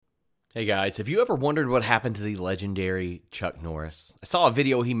Hey guys, have you ever wondered what happened to the legendary Chuck Norris? I saw a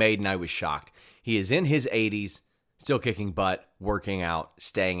video he made and I was shocked. He is in his 80s, still kicking butt, working out,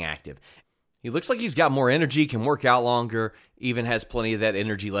 staying active. He looks like he's got more energy, can work out longer, even has plenty of that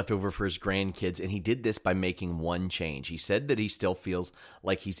energy left over for his grandkids, and he did this by making one change. He said that he still feels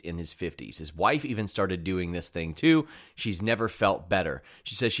like he's in his 50s. His wife even started doing this thing too. She's never felt better.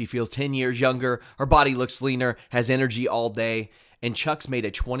 She says she feels 10 years younger, her body looks leaner, has energy all day. And Chuck's made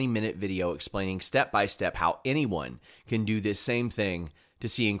a 20-minute video explaining step by step how anyone can do this same thing to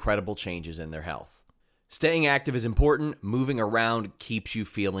see incredible changes in their health. Staying active is important. Moving around keeps you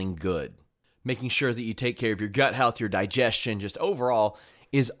feeling good. Making sure that you take care of your gut health, your digestion, just overall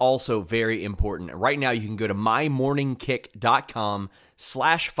is also very important. Right now, you can go to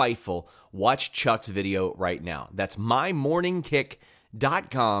mymorningkick.com/Fightful. Watch Chuck's video right now. That's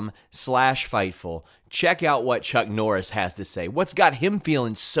mymorningkick.com/Fightful. Check out what Chuck Norris has to say. What's got him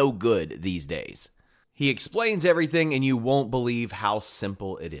feeling so good these days? He explains everything, and you won't believe how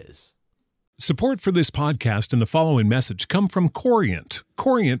simple it is. Support for this podcast and the following message come from Corient.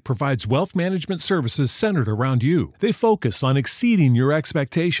 Corient provides wealth management services centered around you. They focus on exceeding your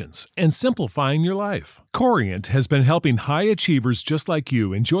expectations and simplifying your life. Corient has been helping high achievers just like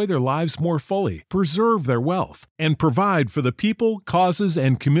you enjoy their lives more fully, preserve their wealth, and provide for the people, causes,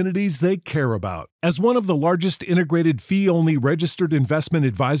 and communities they care about. As one of the largest integrated fee-only registered investment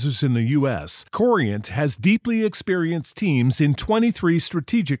advisors in the U.S., Corient has deeply experienced teams in 23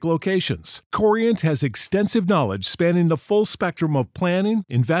 strategic locations. Corient has extensive knowledge spanning the full spectrum of planning,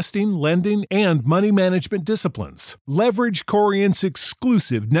 investing, lending, and money management disciplines. Leverage Corient's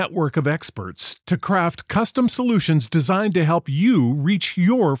exclusive network of experts to craft custom solutions designed to help you reach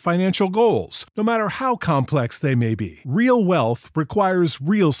your financial goals, no matter how complex they may be. Real wealth requires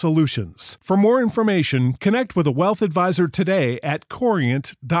real solutions. For more information, connect with a wealth advisor today at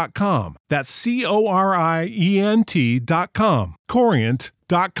Corient.com. That's Corient.com.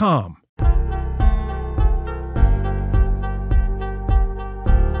 Corient.com.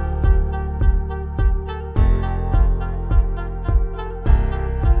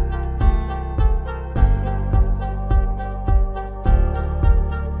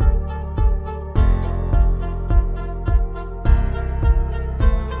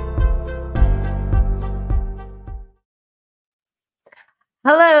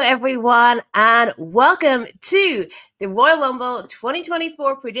 Hello, everyone, and welcome to the Royal Rumble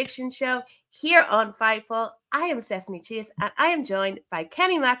 2024 prediction show here on Fightful. I am Stephanie Chase, and I am joined by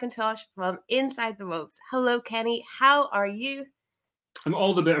Kenny McIntosh from Inside the Ropes. Hello, Kenny. How are you? I'm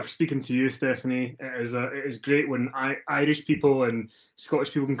all the better for speaking to you, Stephanie. It is great when Irish people and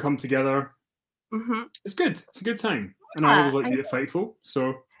Scottish people can come together. Mm-hmm. It's good. It's a good time. And I always like to be at Fightful,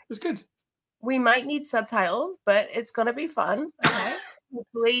 so it's good. We might need subtitles, but it's going to be fun. Okay.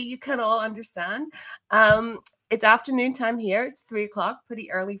 Hopefully you can all understand. It's afternoon time here. It's 3:00,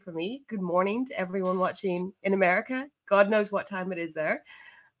 pretty early for me. Good morning to everyone watching in America. God knows what time it is there.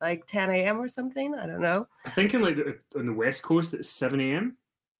 Like 10 a.m. or something. I don't know. I think on the West Coast it's 7 a.m.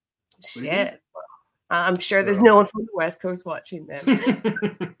 Shit. I'm sure there's no one from the West Coast watching then.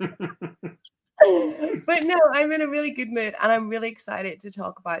 But no, I'm in a really good mood and I'm really excited to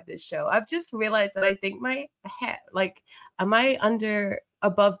talk about this show. I've just realized that I think my head, like, am I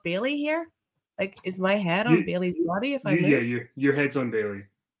above Bailey here? Like, is my head on Bailey's body if I move? Yeah, your head's on Bailey.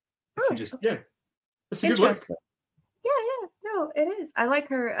 Oh, yeah. That's a good look. Yeah, no, it is. I like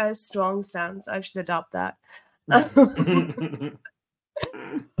her strong stance. I should adopt that. But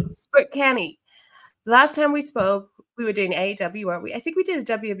Kenny, last time we spoke, we were doing AEW, weren't we? I think we did a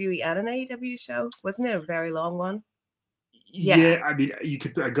WWE and an AEW show. Wasn't it a very long one? Yeah, I mean, you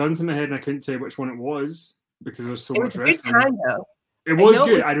could put a gun to my head and I couldn't tell which one it was because there was so much wrestling. It was a good time, though. It was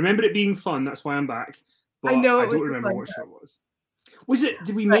good. I remember it being fun. That's why I'm back. But I don't remember which show it was.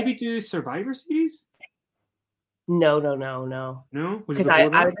 Did we maybe do Survivor Series? No. No? Because I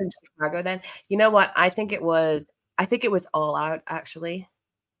was in Chicago then. You know what? I think it was All Out, actually.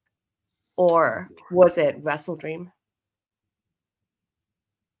 Or was it Wrestle Dream?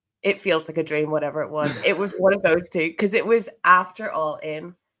 It feels like a dream, whatever it was. It was one of those two because it was after All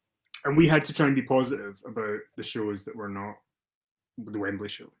In. And we had to try and be positive about the shows that were not the Wembley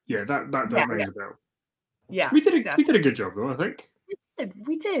show. Yeah, that rings a bell. Yeah, we did a good job though. I think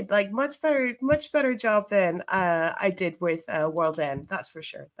we did like much better job than I did with World's End. That's for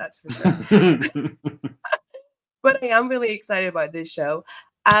sure. But I am really excited about this show.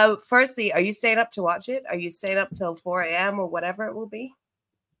 Firstly, are you staying up to watch it? Are you staying up till 4 a.m. or whatever it will be?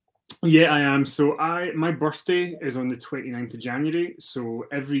 Yeah, I am. So my birthday is on the 29th of January. So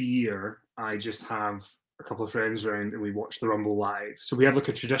every year I just have a couple of friends around and we watch the Rumble live. So we have like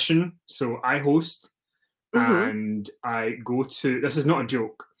a tradition. So I host and I go to, this is not a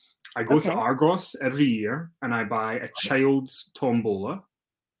joke, I go to Argos every year and I buy a child's tombola.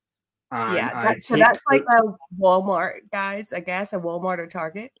 And so that's like a Walmart, guys, I guess, a Walmart or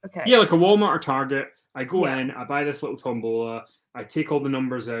Target. Okay. Yeah, like a Walmart or Target. I go in, I buy this little tombola, I take all the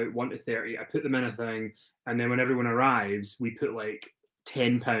numbers out, 1 to 30, I put them in a thing, and then when everyone arrives, we put like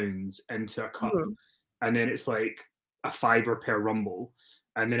 £10 into a cup, and then it's like a $5 per rumble,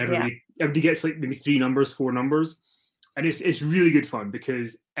 and then everybody gets like maybe 3 numbers, 4 numbers, and it's really good fun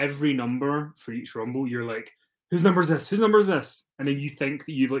because every number for each rumble, you're like, whose number is this? Whose number is this? And then you think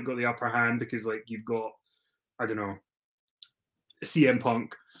that you've like got the upper hand because like you've got, I don't know, CM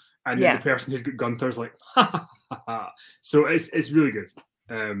Punk. And then the person who's got Gunther's like, ha, ha, ha, ha. So it's really good.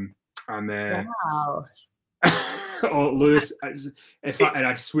 Wow. Oh, Lewis, and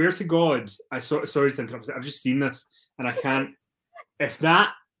I swear to God, sorry to interrupt, I've just seen this, and I can't, I'm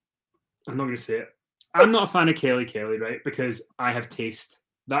not going to say it. I'm not a fan of Kelly, right? Because I have taste.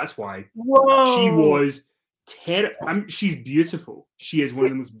 That's why. Whoa. She was terrible. She's beautiful. She is one of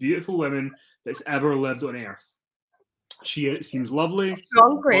the most beautiful women that's ever lived on earth. She seems lovely.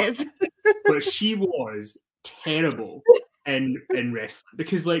 Strong praise. But she was terrible in wrestling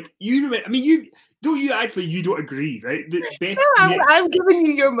because, like, you don't agree, right? I'm giving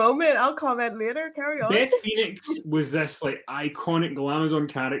you your moment. I'll comment later. Carry on. Beth Phoenix was this like iconic Glamazon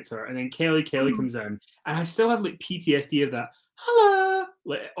character, and then Kelly comes in, and I still have like PTSD of that. Hello,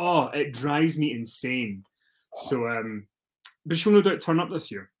 like, oh, it drives me insane. So, but she'll no doubt turn up this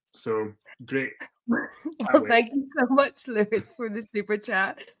year. So great. Well, thank you so much, Lewis, for the super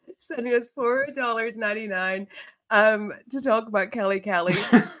chat. Sending us $4.99 to talk about Kelly.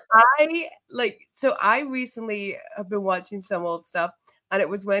 I recently have been watching some old stuff, and it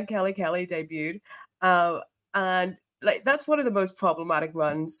was when Kelly debuted. And like that's one of the most problematic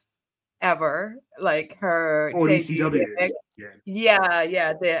runs ever. Like her debut gimmick.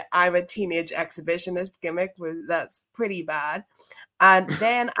 The I'm a teenage exhibitionist gimmick that's pretty bad. And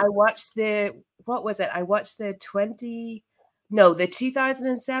then I watched the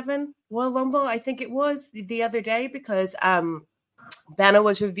 2007 Royal Rumble, I think it was, the other day because Benna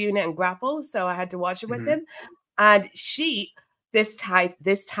was reviewing it in Grapple, so I had to watch it with him. And this ties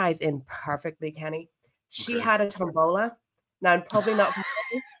in perfectly, Kenny. She had a tombola. Now, I'm probably not from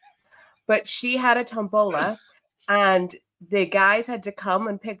but she had a tombola, and the guys had to come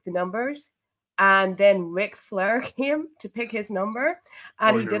and pick the numbers. And then Ric Flair came to pick his number,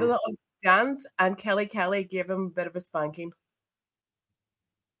 and he did a little dance, and Kelly gave him a bit of a spanking.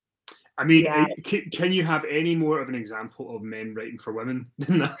 I mean, can you have any more of an example of men writing for women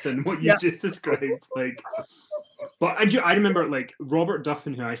than what you just described? Like, but I remember like Robert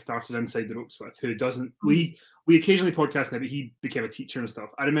Duffin, who I started Inside the Ropes with, who doesn't we occasionally podcast now, but he became a teacher and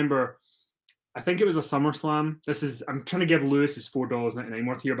stuff. I remember. I think it was a SummerSlam. I'm trying to give Lewis his $4.99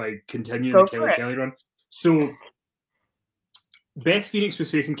 worth here by continuing the Kelly run. So Beth Phoenix was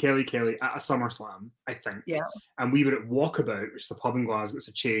facing Kelly at a SummerSlam, I think. Yeah. And we were at Walkabout, which is a pub in Glasgow. It's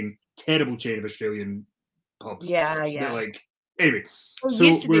a terrible chain of Australian pubs. Yeah. Anyway,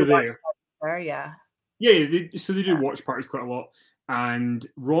 so we're there. So they do watch parties quite a lot. And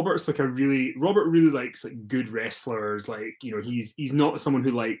Robert really likes like good wrestlers. Like, you know, he's not someone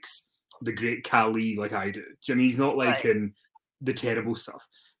who likes the great Khali like I do. I mean, he's not liking the terrible stuff.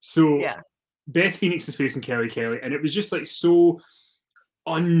 So Beth Phoenix is facing Kelly, and it was just like so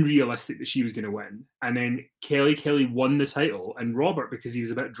unrealistic that she was going to win. And then Kelly won the title, and Robert, because he was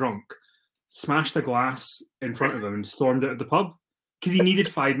a bit drunk, smashed a glass in front of him and stormed out of the pub because he needed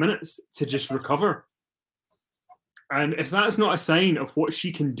 5 minutes to just recover. And if that's not a sign of what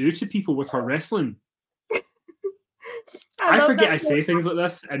she can do to people with her wrestling, I forget I say things like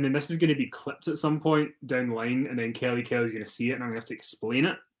this, and then this is going to be clipped at some point down the line, and then Kelly's going to see it, and I'm going to have to explain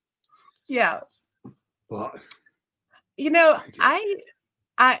it. Yeah. But you know, I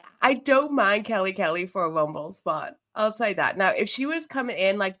don't mind Kelly for a Rumble spot. I'll say that. Now, if she was coming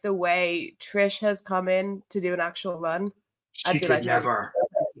in like the way Trish has come in to do an actual run, she could never.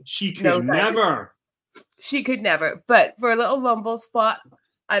 She could never. She could never. But for a little Rumble spot,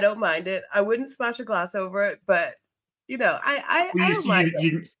 I don't mind it. I wouldn't smash a glass over it, but you know, I don't mind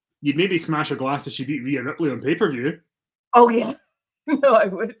it. You'd maybe smash a glass if she beat Rhea Ripley on pay-per-view. Oh yeah. No, I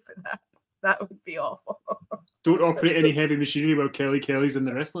would for that. That would be awful. Don't operate any heavy machinery while Kelly's in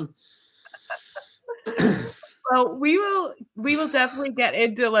the wrestling. Well, we will definitely get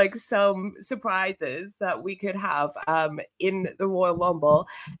into like some surprises that we could have in the Royal Rumble.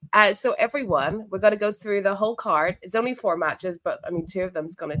 So everyone, we're going to go through the whole card. It's only 4 matches, but I mean 2 of them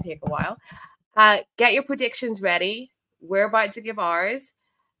is going to take a while. Get your predictions ready. We're about to give ours.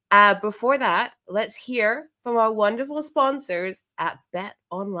 Before that, let's hear from our wonderful sponsors at Bet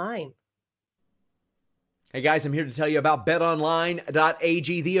Online. Hey guys, I'm here to tell you about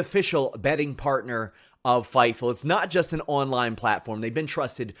betonline.ag, the official betting partner of Fightful. It's not just an online platform. They've been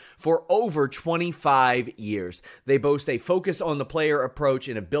trusted for over 25 years. They boast a focus on the player approach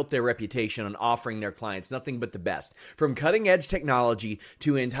and have built their reputation on offering their clients nothing but the best. From cutting-edge technology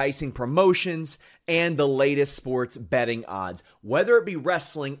to enticing promotions and the latest sports betting odds. Whether it be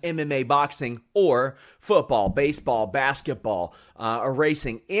wrestling, MMA, boxing, or football, baseball, basketball, or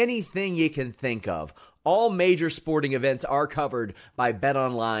racing, anything you can think of. All major sporting events are covered by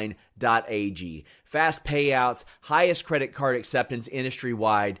betonline.ag. Fast payouts, highest credit card acceptance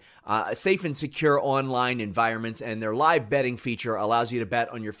industry-wide, safe and secure online environments, and their live betting feature allows you to bet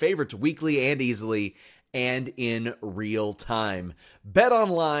on your favorites weekly and easily and in real time.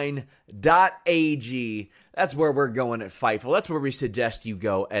 betonline.ag. That's where we're going at Fightful. That's where we suggest you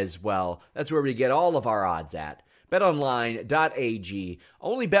go as well. That's where we get all of our odds at. betonline.ag.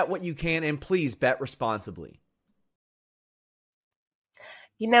 Only bet what you can, and please bet responsibly.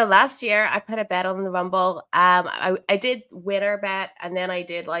 You know, last year I put a bet on the Rumble. I did winner bet, and then I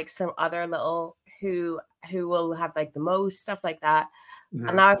did like some other little who will have like the most stuff like that. Mm-hmm.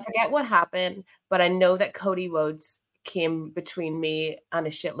 And now I forget what happened, but I know that Cody Rhodes came between me and a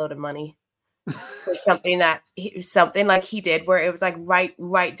shitload of money for something like he did, where it was like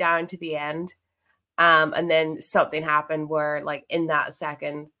right down to the end. And then something happened where, like, in that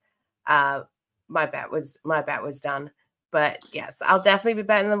second, my bet was done. But yes, I'll definitely be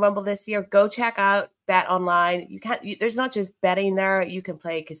betting the Rumble this year. Go check out Bet Online. There's not just betting there. You can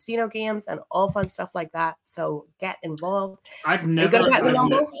play casino games and all fun stuff like that. So get involved. I've never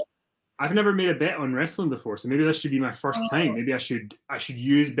made a bet on wrestling before, so maybe this should be my first time. Maybe I should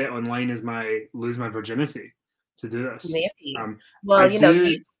use Bet Online as lose my virginity to do this. Maybe. Well,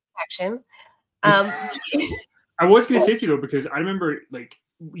 protection. I was going to say to you though, because I remember like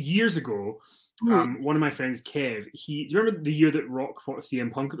years ago, one of my friends, Kev, do you remember the year that Rock fought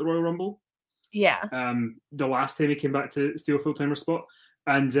CM Punk at the Royal Rumble? Yeah. The last time he came back to steal a full-timer spot,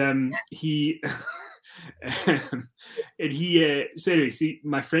 and he so anyway, see,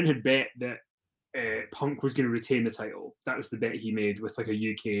 my friend had bet that Punk was going to retain the title. That was the bet he made with like a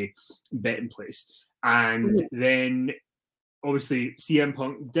UK bet in place, and then obviously CM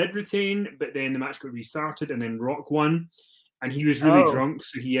Punk did retain, but then the match got restarted, and then Rock won, and he was really drunk,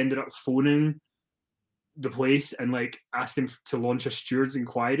 so he ended up phoning the place and like asking to launch a steward's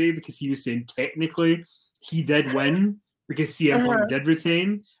inquiry, because he was saying technically he did win because CM Punk did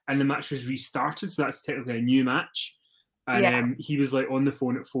retain, and the match was restarted, so that's technically a new match. And he was like on the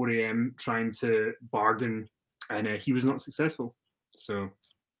phone at 4 a.m. trying to bargain, and he was not successful. So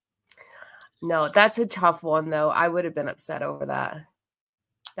no, that's a tough one though. I would have been upset over that.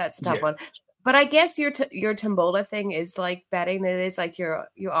 That's a tough one. But I guess your Tombola thing is like betting. It is like you're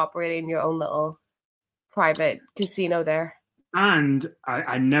operating your own little private casino there. And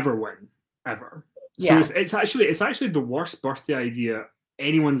I never win ever. So it's actually the worst birthday idea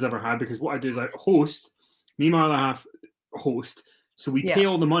anyone's ever had, because what I do is I host, me and my other half host, so we pay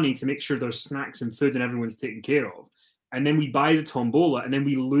all the money to make sure there's snacks and food and everyone's taken care of, and then we buy the tombola, and then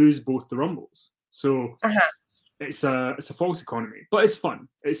we lose both the rumbles. So it's a false economy, but it's fun.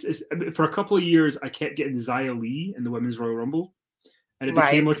 It's for a couple of years I kept getting Xia Li in the Women's Royal Rumble, and it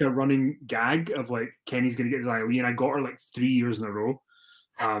became like a running gag of like, Kenny's going to get Xia Li, and I got her like 3 years in a row.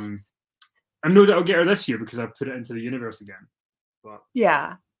 I know that I'll get her this year because I've put it into the universe again. But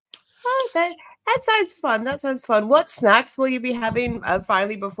that sounds fun. That sounds fun. What snacks will you be having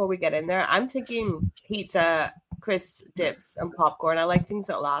finally before we get in there? I'm thinking pizza, crisps, dips, and popcorn. I like things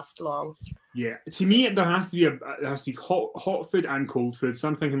that last long. Yeah, to me, there has to be hot food and cold food. So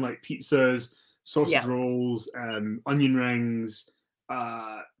I'm thinking like pizzas, sausage rolls, onion rings,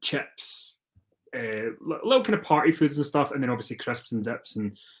 chips, little kind of party foods and stuff, and then obviously crisps and dips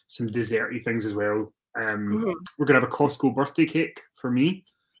and some desserty things as well. We're gonna have a Costco birthday cake for me,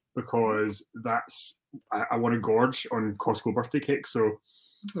 because I want to gorge on Costco birthday cake. So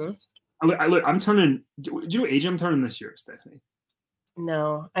I'm turning. Do you know what age I'm turning this year, Stephanie?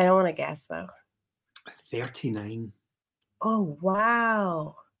 No, I don't want to guess though. 39. Oh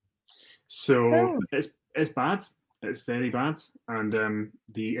wow! So it's bad. It's very bad, and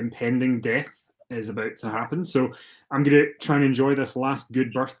the impending death is about to happen. So I'm going to try and enjoy this last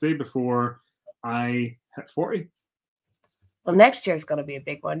good birthday before I hit 40. Well, next year is going to be a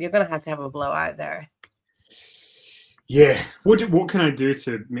big one. You're going to have a blowout there. Yeah. What can I do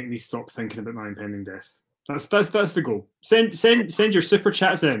to make me stop thinking about my impending death? That's the goal. Send your super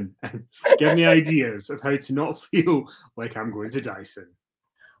chats in and give me ideas of how to not feel like I'm going to die soon.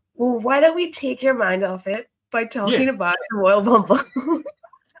 Well, why don't we take your mind off it by talking about the Royal Rumble?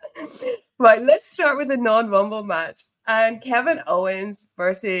 Right, let's start with the non-Rumble match. And Kevin Owens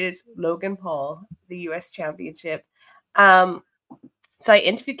versus Logan Paul, the US Championship. So I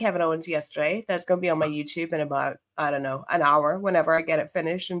interviewed Kevin Owens yesterday. That's going to be on my YouTube in about, I don't know, an hour, whenever I get it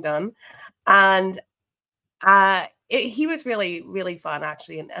finished and done. And he was really, really fun,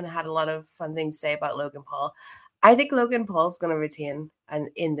 actually, and had a lot of fun things to say about Logan Paul. I think Logan Paul's going to retain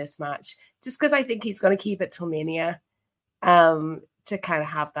in this match, just because I think he's going to keep it till Mania to kind of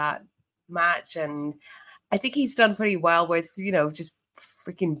have that match. And I think he's done pretty well with, just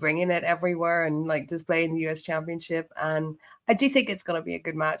freaking bringing it everywhere and like displaying the US Championship. And I do think it's going to be a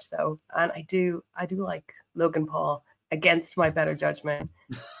good match, though. And I do like Logan Paul against my better judgment.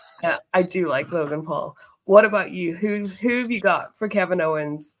 I do like Logan Paul. What about you? Who have you got for Kevin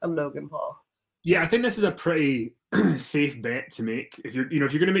Owens and Logan Paul? Yeah, I think this is a pretty safe bet to make. If you're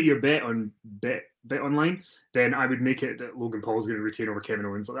going to make your bet on bet online, then I would make it that Logan Paul's going to retain over Kevin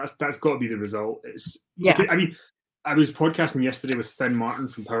Owens. So that's got to be the result. I mean, I was podcasting yesterday with Finn Martin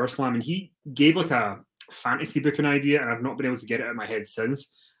from Power Slam, and he gave like a fantasy booking idea, and I've not been able to get it out of my head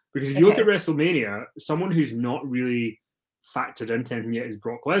since. Because if you look at WrestleMania, someone who's not really factored into anything yet is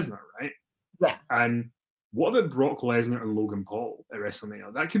Brock Lesnar, right? Yeah. And what about Brock Lesnar and Logan Paul at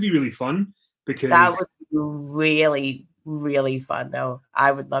WrestleMania? That could be really fun. Because that would be really, really fun, though.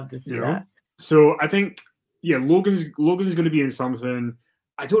 I would love to see that. So I think, Logan's going to be in something.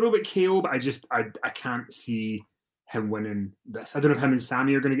 I don't know about KO, but I can't see him winning this. I don't know if him and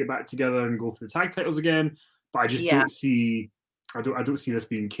Sammy are going to get back together and go for the tag titles again. But I just don't see. I don't see this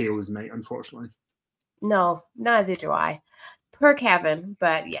being KO's night, unfortunately. No, neither do I. Per Kevin,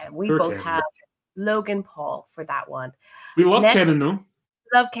 but we both have Logan Paul for that one. We love Kevin, though.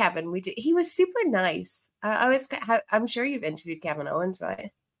 Love Kevin. We did. He was super nice. I'm sure you've interviewed Kevin Owens, right?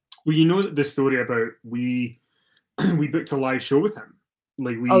 Well, you know the story about we booked a live show with him.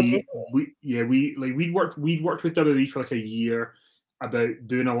 Like we'd worked with WWE for like a year about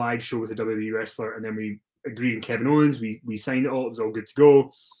doing a live show with a WWE wrestler, and then we agreed on Kevin Owens. We signed it all. It was all good to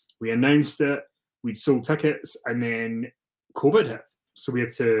go. We announced it. We'd sold tickets, and then COVID hit, so we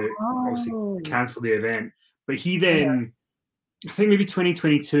had to obviously cancel the event. But he then. I think maybe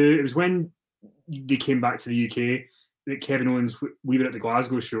 2022, it was when they came back to the UK, that Kevin Owens, we were at the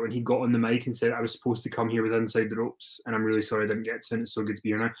Glasgow show, and he got on the mic and said, I was supposed to come here with Inside the Ropes, and I'm really sorry I didn't get to, and it's so good to be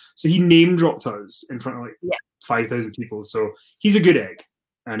here now. So he name-dropped us in front of 5,000 people. So he's a good egg.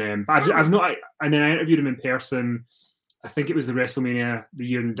 And I've not, and then I interviewed him in person. I think it was the WrestleMania the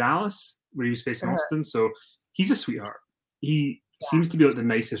year in Dallas, where he was facing Austin. So he's a sweetheart. He seems to be like the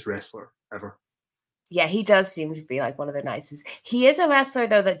nicest wrestler ever. Yeah, he does seem to be like one of the nicest. He is a wrestler,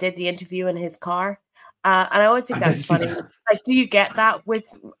 though, that did the interview in his car. And I always think that's funny. Like, do you get that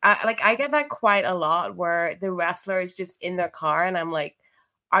with, I get that quite a lot where the wrestler is just in their car and I'm like,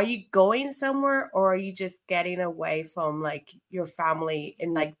 are you going somewhere or are you just getting away from like your family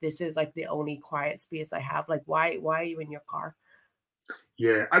and like, this is like the only quiet space I have? Like, why are you in your car?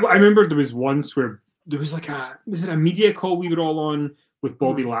 Yeah, I remember there was once where there was like was it a media call we were all on with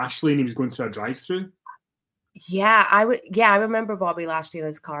Bobby Lashley and he was going through a drive-thru? Yeah, I remember Bobby Lashley in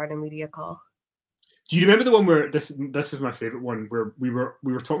his car in a media call. Do you remember the one where this was my favorite one where we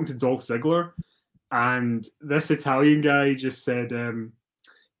were talking to Dolph Ziggler and this Italian guy just said, I'm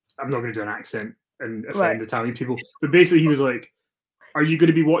not going to do an accent and offend Italian people, but basically he was like, "Are you going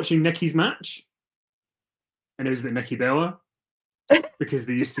to be watching Nikki's match?" And it was about Nikki Bella because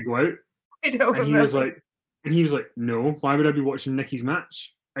they used to go out. I don't remember. He was like, "No, why would I be watching Nikki's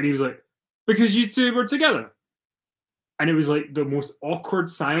match?" And he was like, "Because you two were together." And it was like the most awkward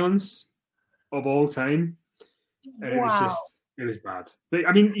silence of all time. And it was bad. But,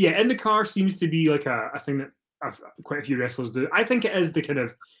 I mean, in the car seems to be like a thing that quite a few wrestlers do. I think it is the kind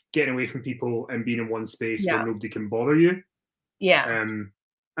of getting away from people and being in one space where nobody can bother you. Yeah. And,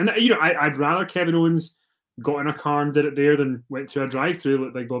 I'd rather Kevin Owens got in a car and did it there than went through a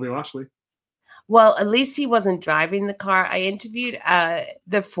drive-thru like Bobby Lashley. Well, at least he wasn't driving the car. I interviewed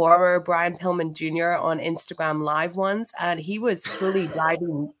the former Brian Pillman Jr. on Instagram Live once, and he was fully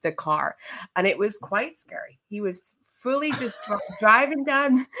driving the car, and it was quite scary. He was fully just driving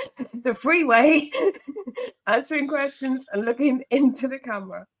down the freeway, answering questions and looking into the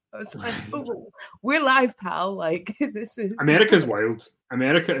camera. I was like, "Oh, we're live, pal! Like this is America's wild.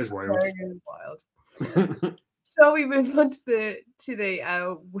 America is wild. Shall we move on to the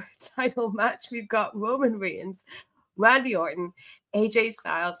title match? We've got Roman Reigns, Randy Orton, AJ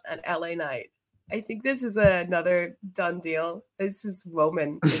Styles, and LA Knight I think this is another done deal. This is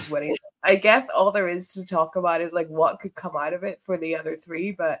Roman is winning. I guess all there is to talk about is like what could come out of it for the other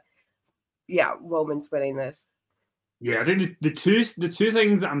three, but yeah, Roman's winning this. Yeah, I think the two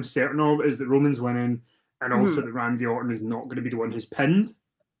things that I'm certain of is that Roman's winning, and also that Randy Orton is not going to be the one who's pinned.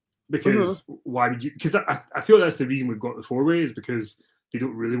 Because why would you? Because I feel that's the reason we've got the 4-way is because they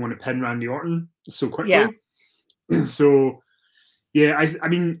don't really want to pin Randy Orton so quickly. Yeah. So, yeah, I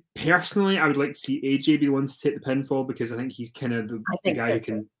mean, personally, I would like to see AJ be the one to take the pinfall because I think he's kind of the guy who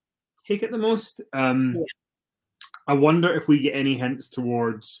can take it the most. I wonder if we get any hints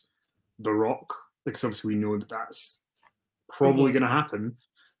towards The Rock, because obviously we know that that's probably going to happen.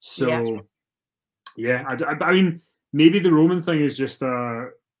 So, yeah, I mean, maybe the Roman thing is just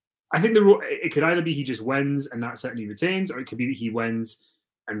I think it could either be he just wins and that's it and he retains, or it could be that he wins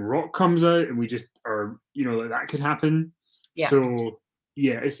and Rock comes out and we just, or that could happen. Yeah. So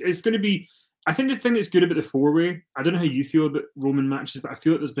yeah, it's going to be. I think the thing that's good about the 4-way, I don't know how you feel about Roman matches, but I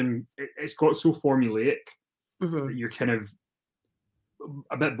feel like it's got so formulaic that you're kind of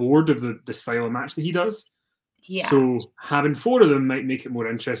a bit bored of the style of match that he does. Yeah. So having 4 of them might make it more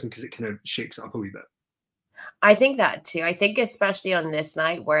interesting because it kind of shakes it up a wee bit. I think that too. I think especially on this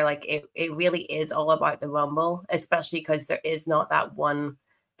night where like it really is all about the Rumble, especially because there is not that one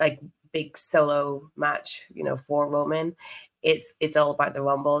like big solo match, for Roman. It's all about the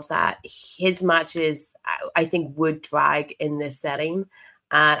Rumbles that his matches I think would drag in this setting.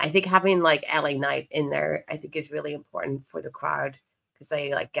 And I think having like LA Knight in there, I think is really important for the crowd because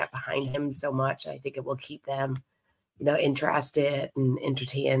they like get behind him so much. I think it will keep them, interested and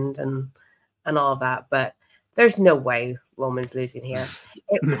entertained and all of that. But there's no way Roman's losing here.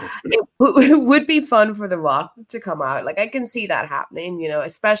 It would be fun for The Rock to come out. Like I can see that happening,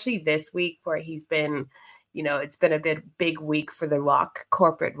 especially this week where he's been, it's been a big week for The Rock,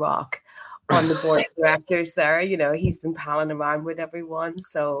 corporate Rock on the board of directors there. He's been palling around with everyone.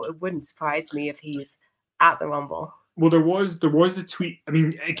 So it wouldn't surprise me if he's at the Rumble. Well, there was the tweet. I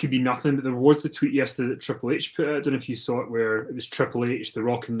mean, it could be nothing, but there was the tweet yesterday that Triple H put out. I don't know if you saw it, where it was Triple H, The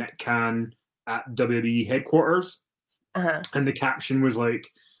Rock, and Nick Khan at WWE headquarters, and the caption was like,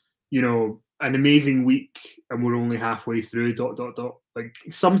 an amazing week, and we're only halfway through. ... Like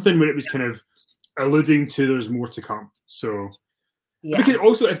something where it was kind of alluding to there's more to come. So, yeah. Because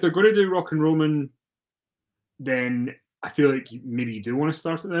also if they're going to do Rock and Roman, then I feel like maybe you do want to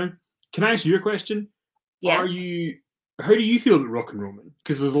start it now. Can I ask you a question? Yes. How do you feel about Rock and Roman?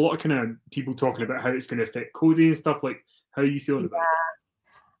 Because there's a lot of kind of people talking about how it's going to affect Cody and stuff. Like, how are you feeling about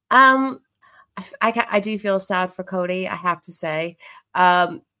it? I do feel sad for Cody, I have to say.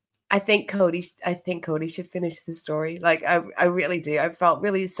 I think Cody should finish the story. Like I really do. I felt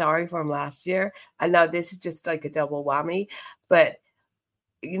really sorry for him last year. And now this is just like a double whammy. But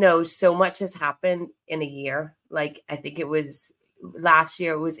so much has happened in a year. Like I think it was last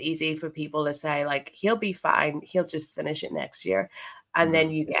year, it was easy for people to say, like, he'll be fine. He'll just finish it next year. And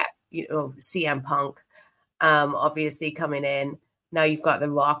then you get, CM Punk obviously coming in. Now you've got The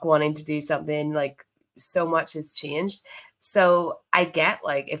Rock wanting to do something. Like so much has changed. So I get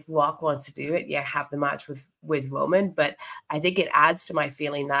like if Rock wants to do it, have the match with Roman. But I think it adds to my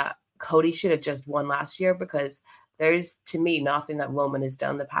feeling that Cody should have just won last year because there's, to me, nothing that Roman has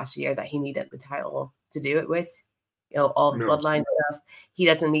done the past year that he needed the title to do it with. All the bloodline stuff. He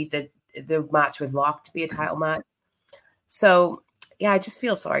doesn't need the match with Rock to be a title match. So I just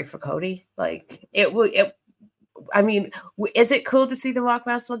feel sorry for Cody. Like I mean, is it cool to see The Rock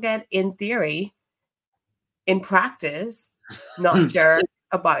wrestle again? In theory, in practice, not sure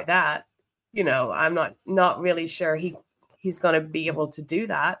about that. I'm not really sure he's going to be able to do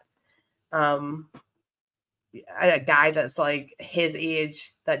that. A guy that's like his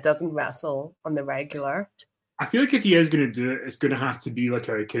age that doesn't wrestle on the regular. I feel like if he is going to do it, it's going to have to be like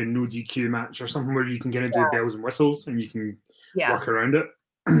a kind of no DQ match or something where you can kind of do bells and whistles and you can work around it.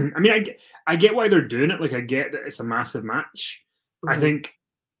 I mean, I get why they're doing it. Like, I get that it's a massive match. I think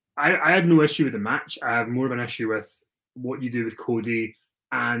I have no issue with the match. I have more of an issue with what you do with Cody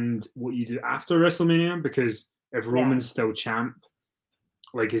and what you do after WrestleMania, because if Roman's still champ,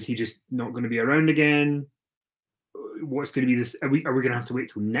 like, is he just not going to be around again? What's going to be this? Are we going to have to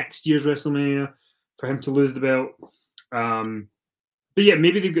wait till next year's WrestleMania for him to lose the belt? But yeah,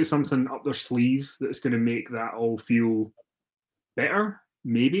 maybe they've got something up their sleeve that's going to make that all feel better.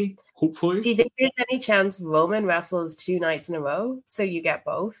 Maybe, hopefully. Do you think there's any chance Roman wrestles 2 nights in a row so you get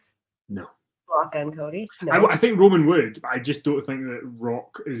both? No. Rock and Cody? No. I think Roman would, but I just don't think that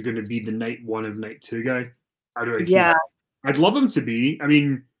Rock is going to be the night 1 of night 2 guy. I don't know. I'd love him to be. I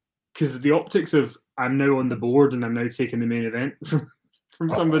mean, because the optics of I'm now on the board and I'm now taking the main event from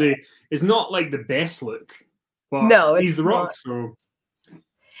from somebody. It's not like the best look, but no, he's The Rock, not. so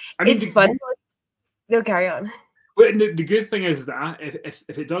I mean, it's fun. No, carry on. But the good thing is that if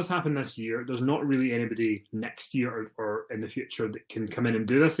it does happen this year, there's not really anybody next year or in the future that can come in and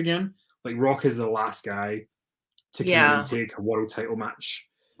do this again. Like Rock is the last guy to come in and take a world title match,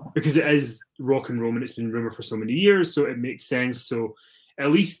 because it is Rock and Roman. It's been rumored for so many years, so it makes sense. So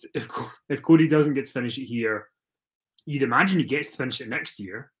at least if Cody doesn't get to finish it here, you'd imagine he gets to finish it next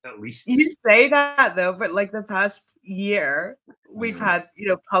year, at least. You say that though, but like the past year, we've had,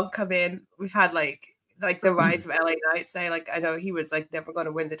 Punk come in. We've had like the rise of LA Knight say, like, I know he was like never going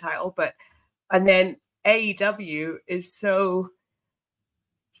to win the title, and then AEW is so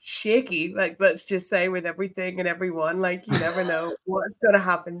shaky, like, let's just say, with everything and everyone, like, you never know what's going to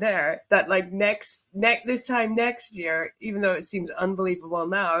happen there, that like this time next year, even though it seems unbelievable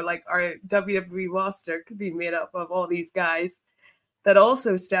now, like our WWE roster could be made up of all these guys that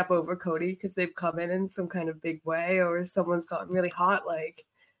also step over Cody because they've come in some kind of big way, or someone's gotten really hot, like.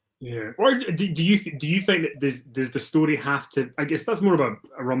 Yeah. Or do you think that does the story have to? I guess that's more of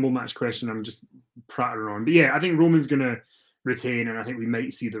a Rumble match question. I'm just prattling on, but yeah, I think Roman's gonna retain, and I think we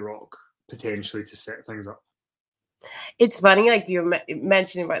might see The Rock potentially to set things up. It's funny, like you're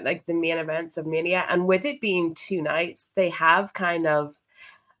mentioning about like the main events of Mania, and with it being 2 nights, they have kind of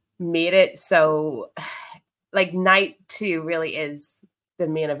made it so like night 2 really is the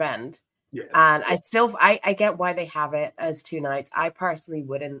main event. Yeah. And I get why they have it as 2 nights. I personally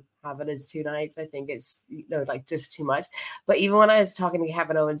wouldn't have it as 2 nights. I think it's like just too much. But even when I was talking to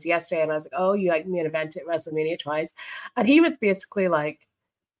Kevin Owens yesterday, and I was like, "Oh, you like main event at WrestleMania twice?" and he was basically like,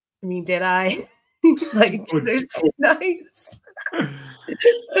 "I mean, did I?" like, there's 2 nights.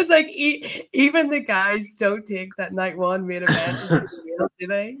 It's like even the guys don't take that night 1 main event, do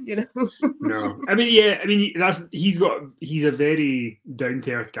they? No, I mean, yeah, I mean he's a very down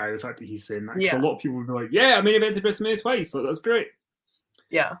to earth guy. The fact that he's saying that, because a lot of people would be like, "Yeah, I main evented WrestleMania twice, so that's great."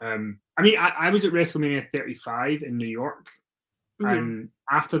 Yeah. I mean, I was at WrestleMania 35 in New York, and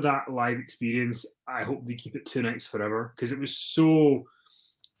after that live experience, I hope they keep it 2 nights forever, because it was so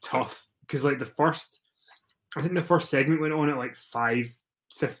tough. Because like I think the first segment went on at like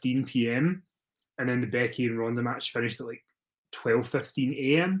 5:15 p.m. and then the Becky and Ronda match finished at like 12:15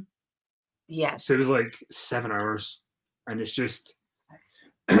 a.m. Yes. So it was like 7 hours, and it's just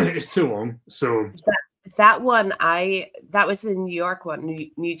it's too long. So that one, that was the New York one,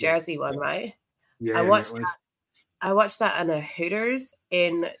 New Jersey one, right? Yeah, I watched that in a Hooters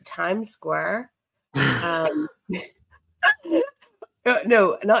in Times Square.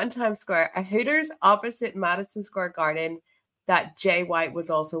 No, not in Times Square. A Hooters opposite Madison Square Garden that Jay White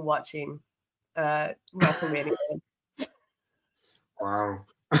was also watching WrestleMania. Wow.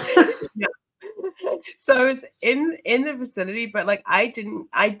 Yeah. So I was in the vicinity, but like I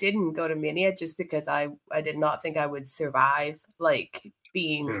didn't go to Mania just because I did not think I would survive like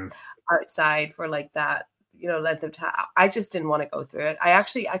being outside for like that length of time. I just didn't want to go through it. I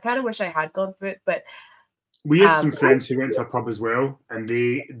kind of wish I had gone through it, but we had some friends who went to a pub as well, and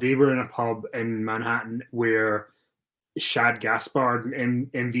they were in a pub in Manhattan where Shad Gaspard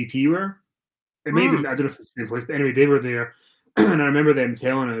and MVP were. It may have been, I don't know if it's the same place, but anyway, they were there. And I remember them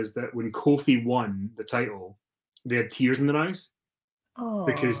telling us that when Kofi won the title, they had tears in their eyes. Oh.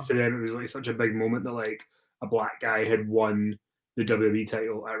 Because to them it was like such a big moment that like a black guy had won the WWE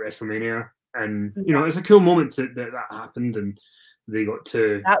title at WrestleMania. And it's a cool moment that happened, and they got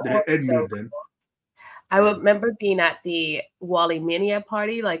to it moved in. I remember being at the Wally Mania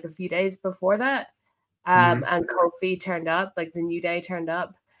party like a few days before that. And Kofi turned up, like the New Day turned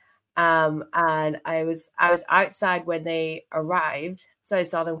up. And I was outside when they arrived, so I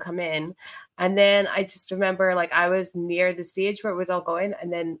saw them come in, and then I just remember like I was near the stage where it was all going,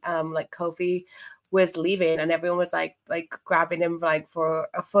 and then like Kofi was leaving, and everyone was like grabbing him like for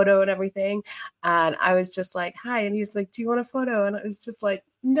a photo and everything, and I was just like, "Hi," and he was like, "Do you want a photo?" And I was just like,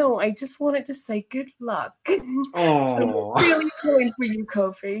 "No, I just wanted to say good luck." Oh, I'm really pulling for you,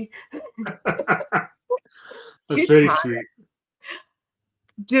 Kofi. That's very sweet.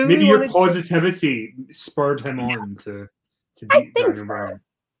 Maybe your positivity spurred him on to beat Daniel Bryan.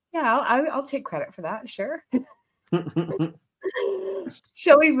 Yeah, I'll take credit for that. Sure.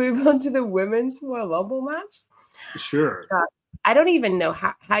 Shall we move on to the women's Royal Rumble match? Sure. I don't even know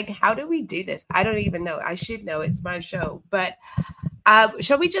how do we do this? I don't even know. I should know. It's my show. But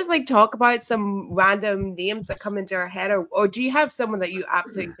shall we just like talk about some random names that come into our head, or do you have someone that you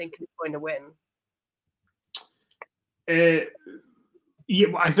absolutely think is going to win? Yeah,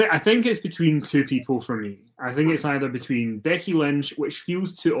 I think it's between 2 people for me. I think it's either between Becky Lynch, which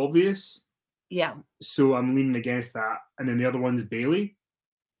feels too obvious. Yeah. So I'm leaning against that. And then the other one's Bayley.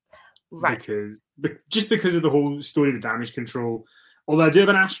 Right. Because of the whole story with damage control. Although I do have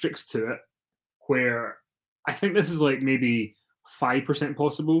an asterisk to it, where I think this is like maybe 5%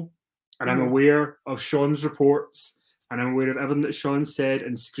 possible, and I'm aware of Sean's reports, and I'm aware of everything that Sean said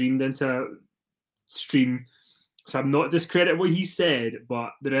and screamed into stream. So I'm not discrediting what he said,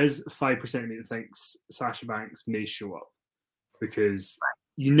 but there is 5% of me that thinks Sasha Banks may show up, because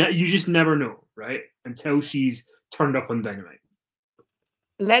you just never know, right? Until she's turned up on Dynamite.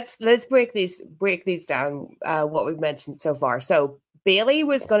 Let's break these down. What we've mentioned so far. So Bailey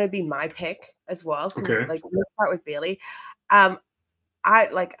was going to be my pick as well. So like we'll start with Bailey. I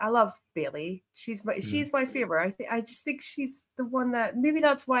love Bailey. She's my favorite. I just think she's the one that, maybe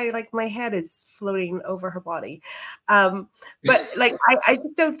that's why like my head is floating over her body. But like I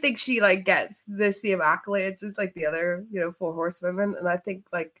just don't think she like gets the same accolades as like the other, 4 horsewomen. And I think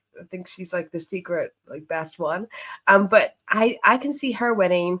she's like the secret, like best one. But I can see her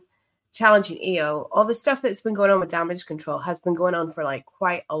winning, challenging Io. All the stuff that's been going on with damage control has been going on for like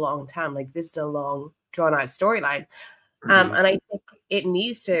quite a long time. Like this is a long drawn out storyline. And I think it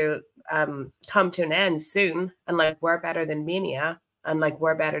needs to come to an end soon. And like, we're better than Mania, and like,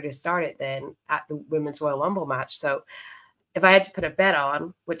 we're better to start it than at the Women's Royal Rumble match. So if I had to put a bet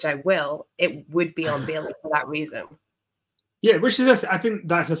on, which I will, it would be on Bailey for that reason. Yeah, I think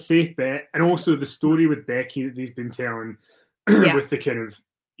that's a safe bet. And also the story with Becky that they've been telling with the kind of,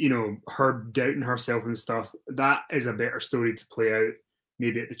 her doubting herself and stuff, that is a better story to play out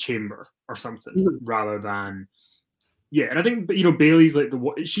maybe at the Chamber or something rather than... Yeah, and I think Bailey's like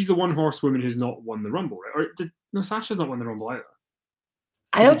she's the one horsewoman who's not won the Rumble, right? No, Sasha's not won the Rumble either.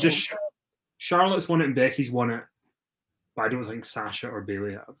 I don't think so. Charlotte's won it and Becky's won it, but I don't think Sasha or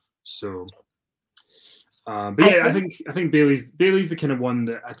Bailey have. So, but yeah, I think Bailey's the kind of one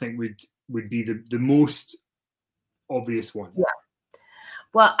that I think would be the most obvious one. Yeah.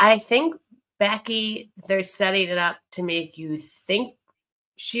 Well, I think Becky, they're setting it up to make you think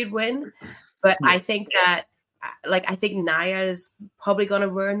she'd win, but I think that. Like, I think Nia is probably going to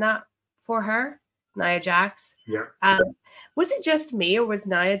ruin that for her, Nia Jax. Yeah. Was it just me, or was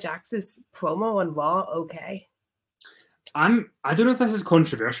Nia Jax's promo on Raw okay? I don't know if this is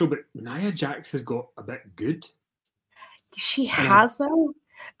controversial, but Nia Jax has got a bit good. She has, though.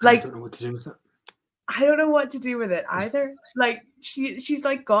 Like, I don't know what to do with it. I don't know what to do with it either. Like, she's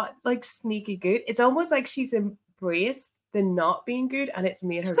like got like sneaky good. It's almost like she's embraced the not being good, and it's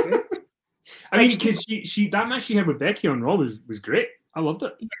made her good. I mean, because she that match she had with Becky on Raw was great. I loved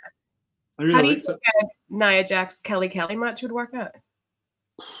it. Yeah. I really How do you think Nia Jax Kelly match would work out?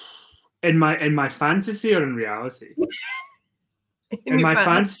 In my fantasy or in reality? in my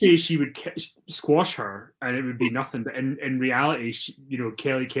fantasy, she would squash her and it would be nothing. But in reality,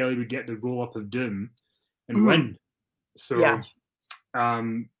 Kelly would get the roll up of doom and win. So, oh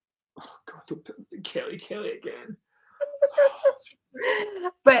God, don't put Kelly again.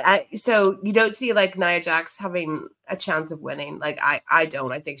 But so you don't see like Nia Jax having a chance of winning. Like I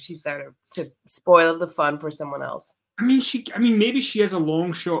don't. I think she's there to spoil the fun for someone else. I mean, maybe she has a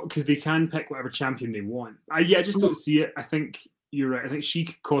long shot because they can pick whatever champion they want. I just don't see it. I think you're right. I think she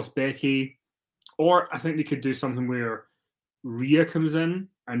could cost Becky, or I think they could do something where Rhea comes in,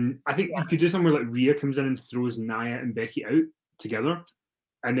 and I think you could do something where like Rhea comes in and throws Nia and Becky out together,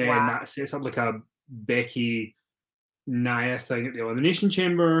 and then that sets up like a Becky Nia thing at the Elimination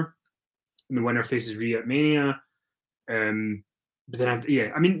Chamber, and the winner faces Rhea at Mania. But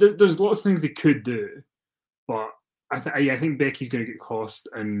then, I mean, there's lots of things they could do, but I think Becky's going to get cost.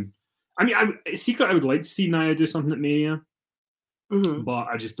 And I mean, secret, I would like to see Nia do something at Mania, but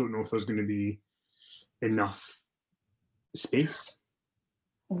I just don't know if there's going to be enough space.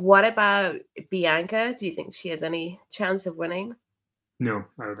 What about Bianca? Do you think she has any chance of winning? No,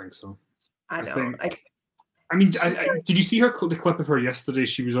 I don't think so. I don't. I mean, did you see the clip of her yesterday?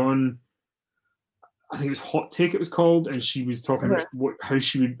 She was on, I think it was Hot Take, it was called, and she was talking about how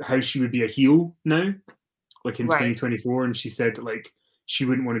she would be a heel now, like in 2024, and she said that like she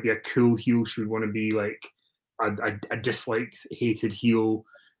wouldn't want to be a cool heel, she would want to be like a disliked, hated heel,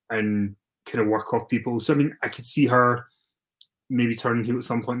 and kind of work off people. So I mean, I could see her maybe turning heel at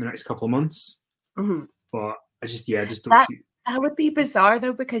some point in the next couple of months, but I just don't see. That would be bizarre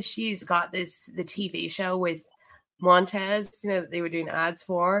though, because she's got the TV show with Montez, that they were doing ads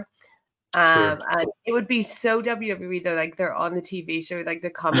for. And it would be so WWE though, like they're on the TV show, like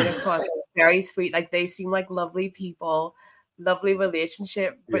they're coming across very sweet, like they seem like lovely people, lovely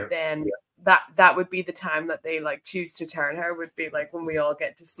relationship, but then that would be the time that they like choose to turn her, would be like when we all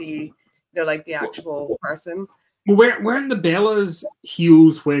get to see, like the actual person. Well, weren't the Bellas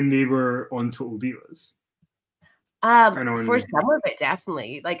heels when they were on Total Divas? For some of it,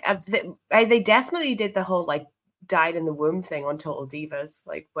 definitely. Like they definitely did the whole like died in the womb thing on Total Divas.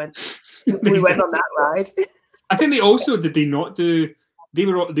 Like when we went on that ride. I think they also did they not do.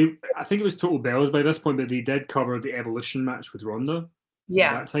 I think it was Total Bellas by this point, but they did cover the Evolution match with Ronda.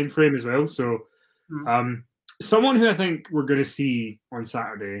 Yeah, that time frame as well. So, someone who I think we're going to see on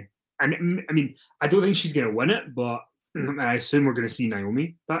Saturday, and I mean, I don't think she's going to win it, but I assume we're going to see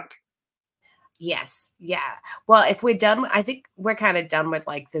Naomi back. Yes, yeah. Well, if we're done, I think we're kind of done with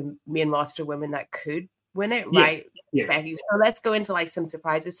like the main roster women that could win it, right? Yeah. Becky. So let's go into like some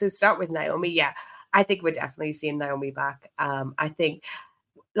surprises. So start with Naomi. Yeah, I think we're definitely seeing Naomi back. I think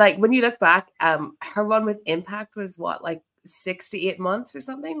like when you look back, her run with Impact was what, like 6 to 8 months or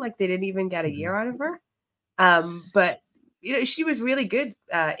something. Like they didn't even get a year out of her. But you know, she was really good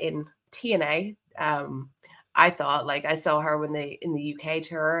in TNA. I thought, like, I saw her when in the UK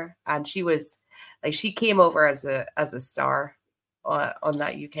tour, and she was like, she came over as a star on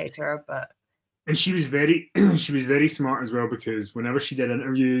that UK tour. And she was very smart as well, because whenever she did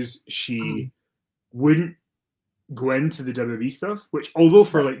interviews, she wouldn't go into the WWE stuff, which although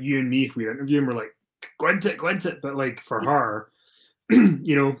for like you and me, if we interview and we're like, go into it, but like for her,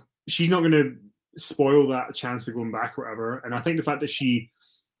 you know, she's not going to spoil that chance of going back or whatever. And I think the fact that she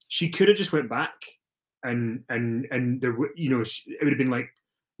could have just went back and there, you know, it would have been like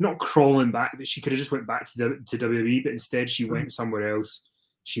not crawling back, but she could have just went back to WWE, but instead she went somewhere else.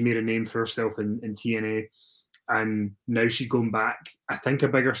 She made a name for herself in TNA, and now she's going back, I think, a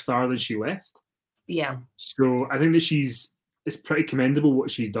bigger star than she left. Yeah. So I think that it's pretty commendable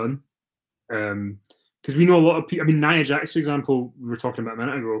what she's done. Because we know a lot of people. I mean, Nia Jax, for example, we were talking about a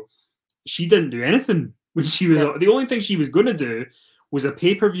minute ago. She didn't do anything when she was. The only thing she was going to do was a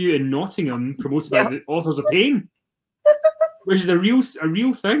pay-per-view in Nottingham promoted by the Authors of Pain, which is a real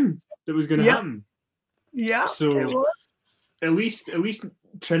thing that was going to happen. Yeah. So at least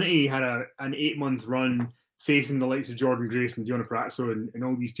Trinity had an 8-month run facing the likes of Jordan Grace and Deonna Purrazzo and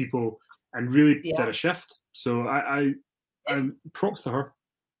all these people, and really did a shift. So I props to her.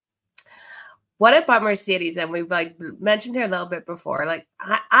 What about Mercedes? And we've like mentioned her a little bit before. Like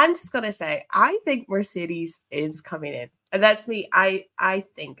I'm just gonna say, I think Mercedes is coming in, and that's me. I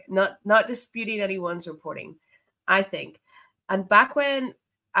think, not disputing anyone's reporting. I think, and back when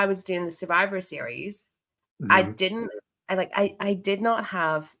I was doing the Survivor Series, I did not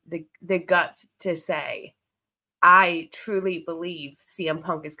have the guts to say I truly believe CM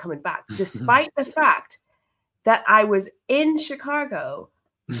Punk is coming back, despite the fact that I was in Chicago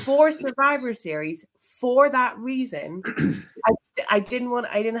for Survivor Series for that reason. I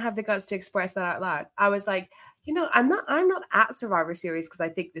didn't have the guts to express that out loud. I was like, you know, I'm not at Survivor Series because I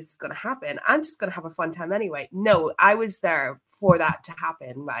think this is going to happen. I'm just going to have a fun time anyway. No, I was there for that to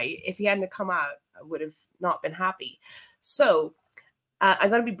happen, right? If he hadn't come out, I would have not been happy. So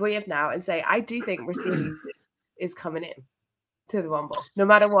I'm going to be brave now and say I do think Mercedes is coming in to the Rumble, no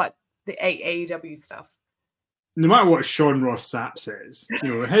matter what the AEW stuff. No matter what Sean Ross Sapp says,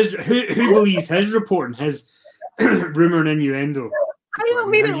 you know, who believes his report and his rumor and innuendo. I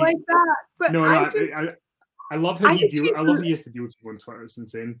don't mean it like that, but no, I love how I love how he has to deal with people on Twitter. It's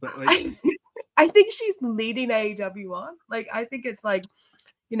insane, but like, I think she's leading AEW on. Like, I think it's like,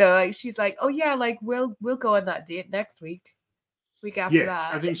 you know, like she's like, oh yeah, like we'll go on that date next week after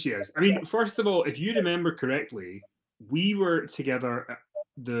that. I think she is. I mean, first of all, if you remember correctly, we were together at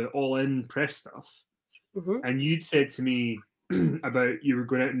the All In press stuff. And you'd said to me about you were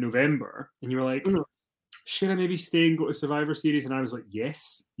going out in November, and you were like, should I maybe stay and go to Survivor Series? And I was like,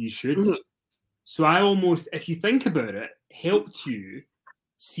 yes, you should. So I almost, if you think about it, helped you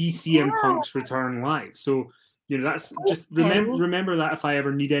see CM Punk's return live. So, you know, that's just remember that if I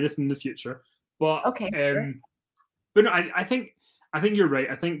ever need anything in the future. But but no, I think you're right.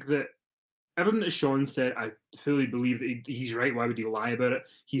 I think that everything that Sean said, I fully believe that he's right. Why would he lie about it?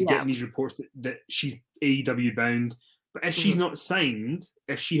 He's getting these reports that she's AEW bound. But if she's not signed,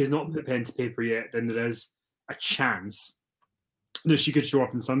 if she has not put pen to paper yet, then there is a chance that she could show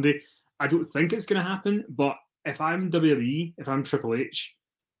up on Sunday. I don't think it's going to happen. But if I'm WWE, if I'm Triple H,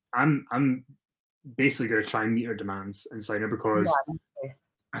 I'm basically going to try and meet her demands and sign her, because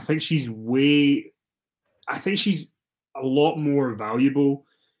I think she's a lot more valuable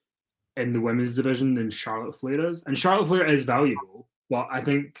in the women's division than Charlotte Flair is. And Charlotte Flair is valuable, but I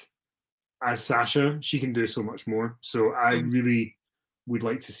think as Sasha, she can do so much more. So I really would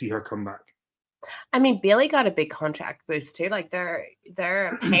like to see her come back. I mean, Bayley got a big contract boost too. Like they're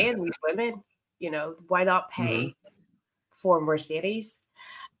paying these women, you know, why not pay for Mercedes?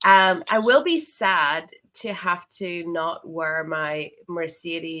 I will be sad to have to not wear my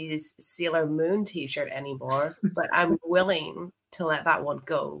Mercedes Sailor Moon t-shirt anymore, but I'm willing to let that one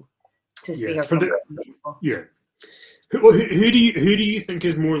go to see her. Yeah. Who do you think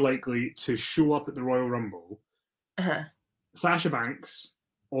is more likely to show up at the Royal Rumble? Sasha Banks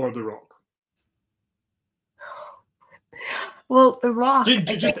or The Rock? Well, The Rock.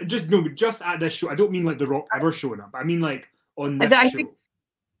 Just at this show. I don't mean like The Rock ever showing up. I mean like on this show.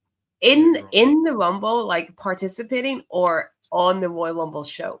 In the Rumble, like participating, or on the Royal Rumble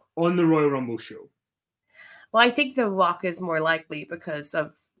show? On the Royal Rumble show. Well, I think The Rock is more likely because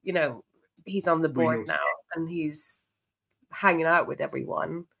of, he's on the board now and he's hanging out with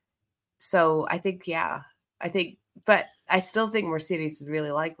everyone. So I think, but I still think Mercedes is really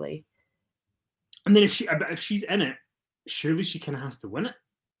likely. And then if she's in it, surely she kind of has to win it.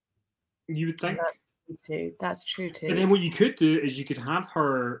 You would think. That's true too. And then what you could do is you could have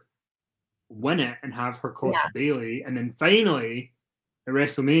her win it and have her cost Bailey, and then finally at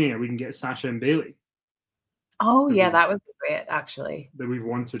WrestleMania we can get Sasha and Bailey. Oh yeah, that would be great actually. That we've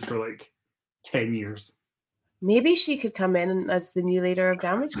wanted for like 10 years. Maybe she could come in as the new leader of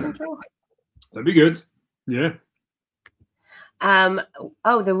Damage Control. That'd be good. Yeah.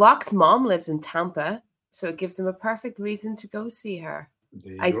 The Rock's mom lives in Tampa, so it gives him a perfect reason to go see her.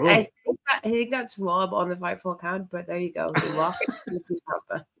 I think that's Rob on the Fightful account, but there you go. The Rock lives in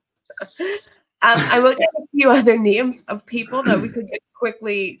Tampa. I wrote down a few other names of people that we could just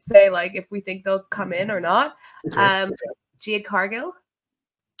quickly say, like, if we think they'll come in or not. Okay. Jade Cargill.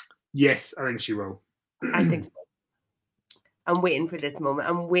 Yes, I think she will. I think so. I'm waiting for this moment.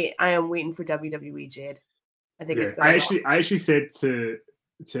 I am waiting for WWE Jade. I think it's going to I actually said to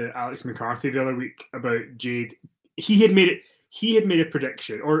Alex McCarthy the other week about Jade. He had made a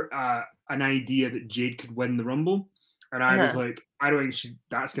prediction or an idea that Jade could win the Rumble. And I was like, I don't think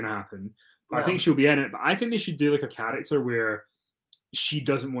that's going to happen. But I think she'll be in it. But I think they should do like a character where she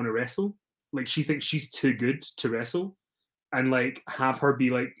doesn't want to wrestle. Like she thinks she's too good to wrestle. And like have her be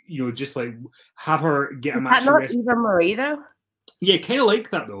like, just like have her get a match. Not Eva Marie though? Yeah, kind of like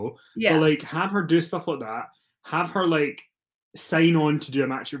that though. Yeah. But like have her do stuff like that. Have her like sign on to do a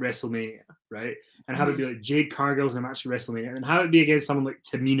match at WrestleMania, right? And have it be like Jade Cargill's in a match at WrestleMania. And have it be against someone like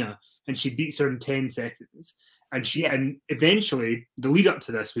Tamina and she beats her in 10 seconds. And and eventually the lead up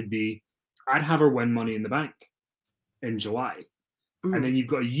to this would be I'd have her win Money in the Bank in July. And then you've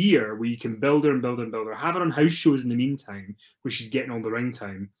got a year where you can build her and build her and build her. Have her on house shows in the meantime where she's getting all the ring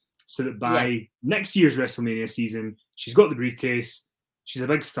time so that by next year's WrestleMania season, she's got the briefcase, she's a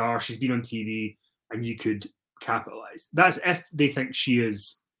big star, she's been on TV, and you could capitalize. That's if they think she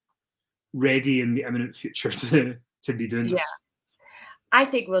is ready in the imminent future to be doing this. I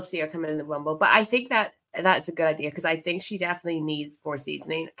think we'll see her come in the Rumble, but I think that's a good idea because I think she definitely needs more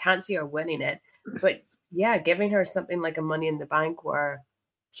seasoning. Can't see her winning it, but giving her something like a Money in the Bank where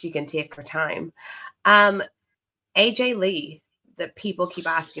she can take her time. AJ Lee, that people keep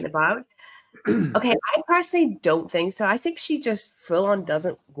asking about. Okay, I personally don't think so. I think she just full on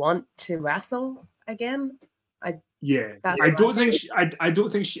doesn't want to wrestle again. I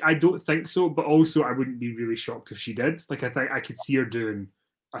don't think so, but also I wouldn't be really shocked if she did. Like I think I could see her doing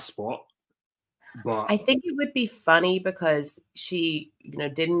a spot. But I think it would be funny because she,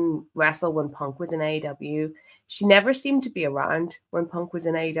 didn't wrestle when Punk was in AEW. She never seemed to be around when Punk was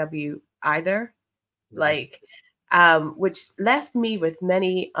in AEW either. Like, which left me with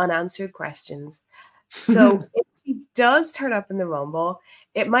many unanswered questions. So if she does turn up in the Rumble,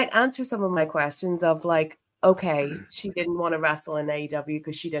 it might answer some of my questions of like, okay, she didn't want to wrestle in AEW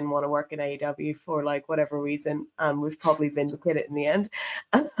because she didn't want to work in AEW for like whatever reason, was probably vindicated in the end.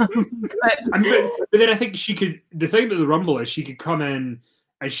 But then I think she could. The thing about the Rumble is she could come in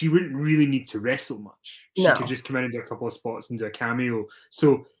and she wouldn't really need to wrestle much. She could just come in and do a couple of spots and do a cameo.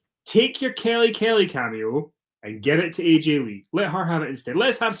 So take your Kelly cameo and give it to AJ Lee. Let her have it instead.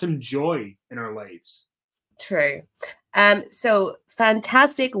 Let's have some joy in our lives. True. So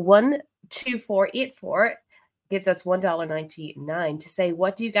fantastic 12484 gives us $1.99 to say,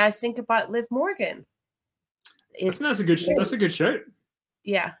 what do you guys think about Liv Morgan? I think that's a good shout.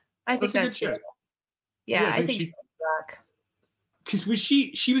 Yeah, I think that's a good shout. Yeah, I think she's back. Because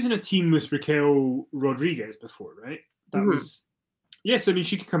she was in a team with Raquel Rodriguez before, right? That was so I mean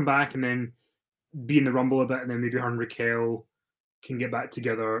she could come back and then be in the Rumble a bit, and then maybe her and Raquel can get back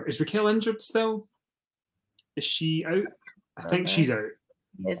together. Is Raquel injured still? Is she out? I think she's out.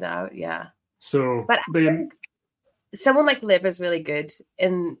 She is out, yeah. So, but I think someone like Liv is really good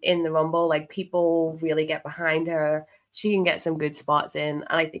in the Rumble. Like people really get behind her. She can get some good spots in, and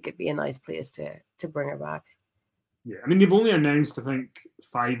I think it'd be a nice place to bring her back. Yeah, I mean, they've only announced, I think,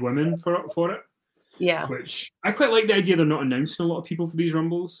 5 women for it. Yeah. Which I quite like the idea they're not announcing a lot of people for these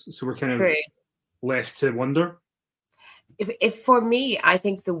Rumbles, so we're kind of left to wonder. If for me, I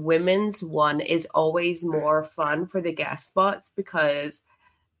think the women's one is always more fun for the guest spots because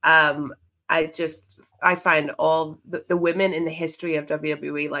I find all the women in the history of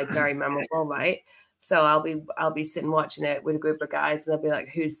WWE like very memorable, right? So I'll be sitting watching it with a group of guys, and they'll be like,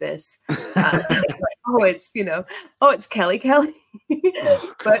 "Who's this?" Like, oh, it's it's Kelly.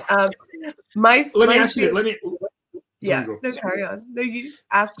 But let me ask you. Yeah, no, carry on. No, you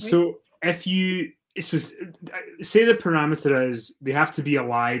ask me. So if you, it's just say the parameter is they have to be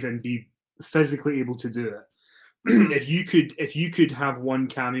alive and be physically able to do it. If you could have one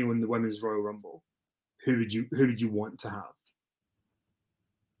cameo in the Women's Royal Rumble, who would you want to have?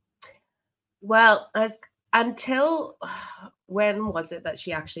 Well, until when was it that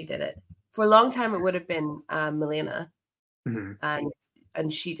she actually did it? For a long time, it would have been Melina,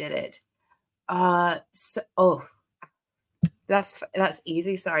 and she did it. That's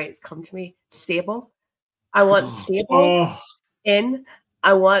easy. Sorry, it's come to me. Sable. I want Sable in.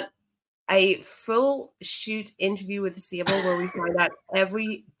 I want a full shoot interview with Sable where we find out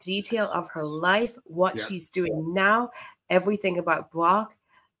every detail of her life, what she's doing now, everything about Brock.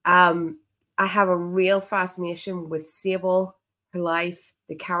 I have a real fascination with Sable, her life,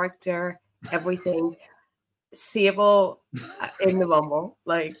 the character, everything. Sable in the Rumble,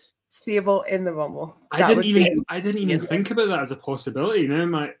 like Sable in the Rumble. I didn't even think about that as a possibility.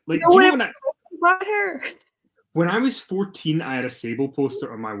 Now, when I was 14, I had a Sable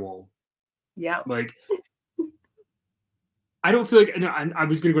poster on my wall. Yeah, like I don't feel like I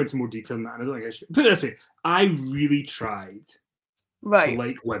was going to go into more detail than that. And I don't think I should. Put it this way: I really tried to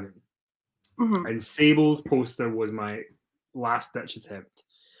like women. And Sable's poster was my last ditch attempt.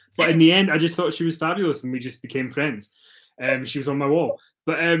 But in the end, I just thought she was fabulous and we just became friends. She was on my wall.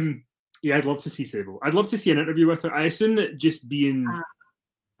 But yeah, I'd love to see Sable. I'd love to see an interview with her. I assume that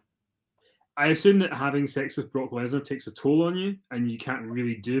having sex with Brock Lesnar takes a toll on you and you can't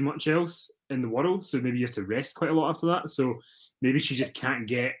really do much else in the world. So maybe you have to rest quite a lot after that. So maybe she just can't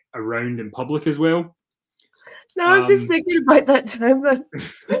get around in public as well. No, I'm just thinking about that time that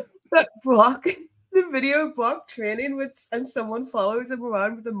Brock, the video of Brock training and someone follows him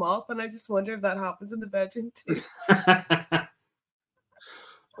around with a mop, and I just wonder if that happens in the bedroom too.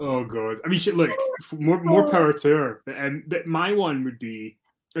 Oh God! I mean, look, more power to her. But my one would be,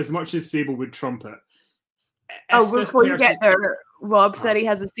 as much as Sable would trump it. Before you get there, Rob said he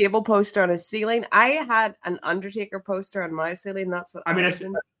has a Sable poster on his ceiling. I had an Undertaker poster on my ceiling. That's what I mean.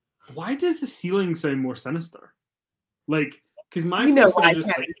 Why does the ceiling sound more sinister? Like, because my poster is just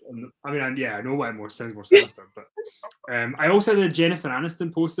like, I know why it sounds more sinister. But I also had a Jennifer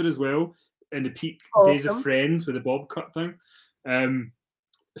Aniston poster as well in the peak days of Friends with the bob cut thing.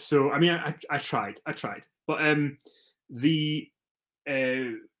 So I mean, I tried, but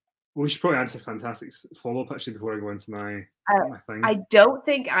we should probably answer Fantastic's follow-up actually before I go into my thing. I don't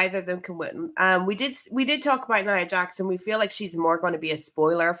think either of them can win. We did talk about Nia Jax, and we feel like she's more going to be a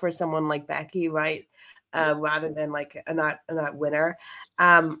spoiler for someone like Becky, right? Rather than like a not winner.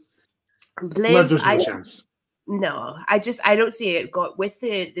 Liv, there's no chance. No, I don't see it. With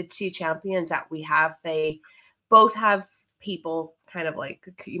the two champions that we have, they both have people kind of like,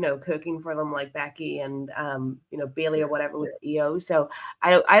 cooking for them, like Becky and Bailey or whatever with EO. So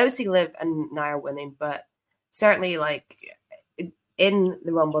I don't see Liv and Nia winning, but certainly like in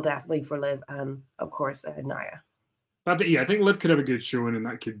the Rumble, definitely for Liv and of course Nia. But yeah, I think Liv could have a good showing, and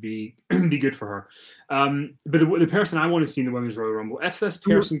that could be good for her. But the person I want to see in the Women's Royal Rumble, if this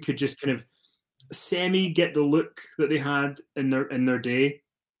person could just kind of semi get the look that they had in their day,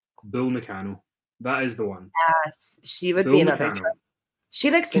 Bull Nakano. That is the one. Yes, she would be another. She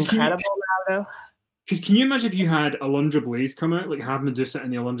looks incredible now, though. Because can you imagine if you had Alundra Blaze come out, like have Medusa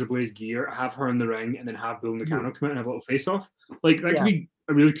in the Alundra Blaze gear, have her in the ring, and then have Bull Nakano come out and have a little face-off? Like that could be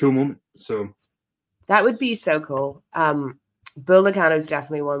a really cool moment. So that would be so cool. Bull Nakano is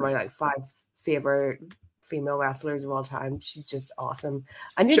definitely one of my 5 favorite female wrestlers of all time. She's just awesome.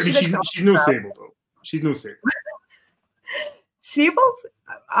 She's no Sable though. She's no Sable. Sable's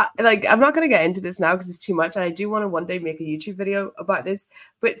I'm not going to get into this now because it's too much, and I do want to one day make a YouTube video about this.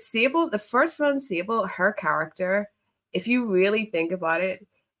 But Sable, the first run Sable, her character, if you really think about it,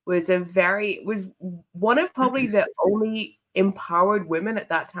 was one of probably the only empowered women at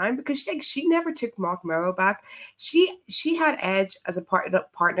that time, because she never took Mark Merrow back. She had Edge as a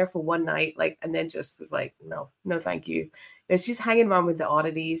partner for one night, and then just was like, no, thank you. She's hanging around with the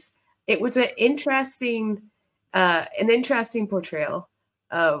oddities. It was an interesting portrayal,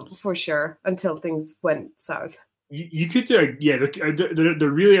 for sure, until things went south. You could do there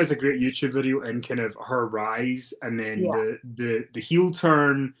really is a great YouTube video in kind of her rise and then the heel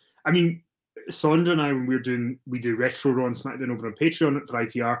turn. I mean, Sondra and I, when we do retro Raw and SmackDown over on Patreon for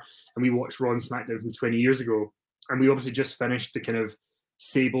ITR, and we watch Raw and SmackDown from 20 years ago, and we obviously just finished the kind of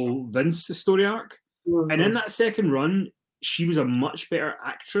Sable Vince story arc, and in that second run, she was a much better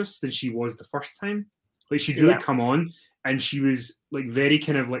actress than she was the first time. Like she'd really come on, and she was like very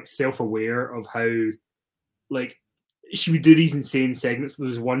kind of like self-aware of how. Like, she would do these insane segments. There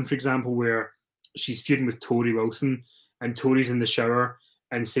was one, for example, where she's feuding with Tori Wilson, and Tori's in the shower,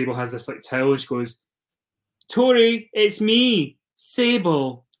 and Sable has this like towel, and she goes, "Tori, it's me,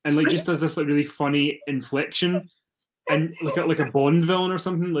 Sable," and like just does this like really funny inflection, and like a Bond villain or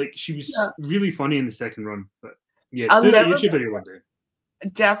something. Like she was really funny in the second run. But yeah, do that YouTube video one day.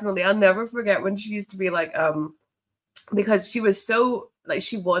 Definitely, I'll never forget when she used to be like, because she was so. Like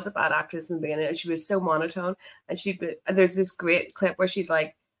she was a bad actress in the beginning, and she was so monotone. And there's this great clip where she's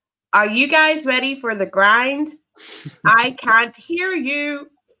like, "Are you guys ready for the grind? I can't hear you."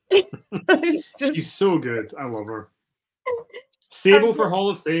 She's so good. I love her. Sable for Hall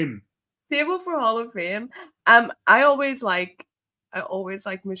of Fame. Sable for Hall of Fame. I always like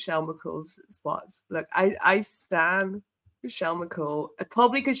Michelle McCool's spots. Look, I stan Michelle McCool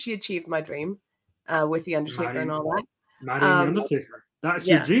probably because she achieved my dream with the Undertaker and all that. Marrying the Undertaker. That's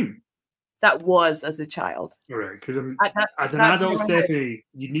your dream. That was as a child. All right, because as an adult, Stephanie,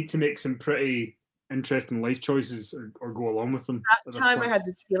 you need to make some pretty interesting life choices or go along with them. That time I had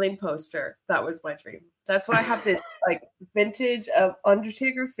the ceiling poster. That was my dream. That's why I have this like vintage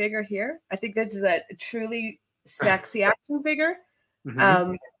Undertaker figure here. I think this is a truly sexy action figure.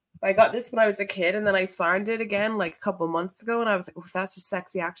 I got this when I was a kid, and then I found it again like a couple months ago, and I was like, "Oh, that's a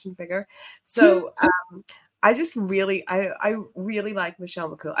sexy action figure." So I just really, I really like Michelle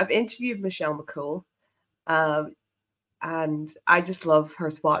McCool. I've interviewed Michelle McCool, and I just love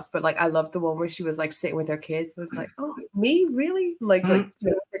her spots. But like, I love the one where she was like sitting with her kids. I was like, "Oh, me, really?" Like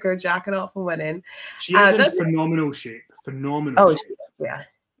took her jacket off and went in. She is in phenomenal shape. Phenomenal. Shape.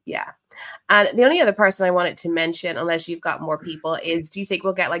 Yeah. And the only other person I wanted to mention, unless you've got more people, is do you think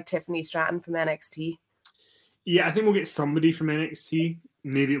we'll get like Tiffany Stratton from NXT? Yeah, I think we'll get somebody from NXT.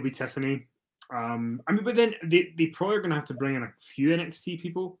 Maybe it'll be Tiffany. I mean, but then they probably are going to have to bring in a few NXT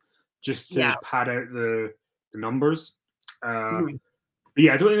people just to pad out the numbers. But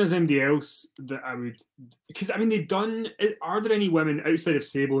yeah, I don't think there's anybody else that I would, because I mean they've done. Are there any women outside of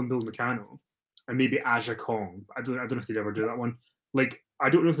Sable and Bill Nakano and maybe Aja Kong? I don't know if they'd ever do that one. Like I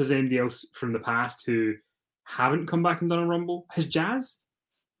don't know if there's anybody else from the past who haven't come back and done a Rumble. Has Jazz?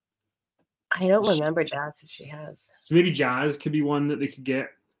 I don't remember Jazz if she has. So maybe Jazz could be one that they could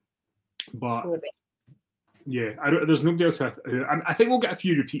get. But yeah, there's nobody else. I think we'll get a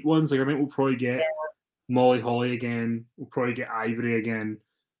few repeat ones. Like I think we'll probably get Molly Holly again. We'll probably get Ivory again.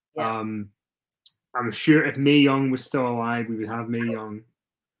 Yeah. I'm sure if Mae Young was still alive, we would have Mae Young.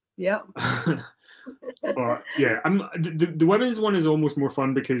 Yeah. But yeah, the women's one is almost more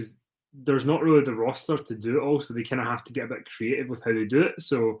fun because there's not really the roster to do it all, so they kind of have to get a bit creative with how they do it.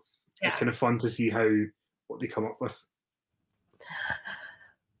 So it's kind of fun to see what they come up with.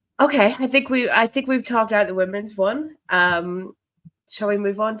 Okay, I think we've talked out the women's one. Shall we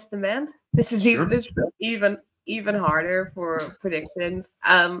move on to the men? This is even harder for predictions.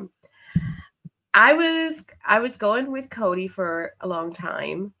 I was going with Cody for a long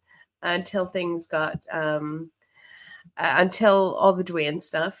time until things got until all the Dwayne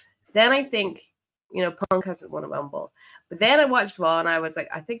stuff. Then I think Punk hasn't won a Rumble, but then I watched Raw and I was like,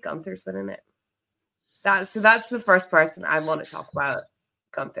 I think Gunther's winning it. That's the first person I want to talk about.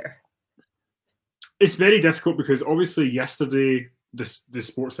 Gunther. It's very difficult because obviously yesterday the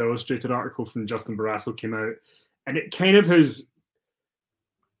Sports Illustrated article from Justin Barrasso came out, and it kind of has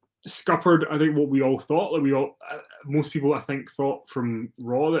scuppered, I think, what we all thought. Like most people I think thought from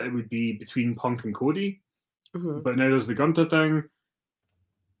Raw that it would be between Punk and Cody, but now there's the Gunther thing.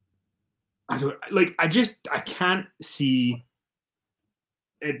 I can't see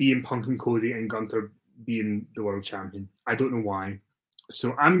it being Punk and Cody and Gunther being the world champion. I don't know why.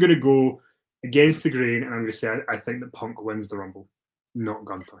 So I'm going to go against the grain, and I'm going to say I think that Punk wins the Rumble, not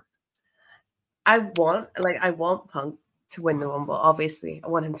Gunther. I want Punk to win the Rumble. Obviously, I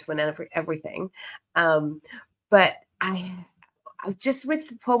want him to win everything. But I just with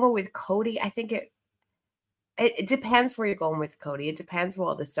the promo with Cody, I think it depends where you're going with Cody. It depends where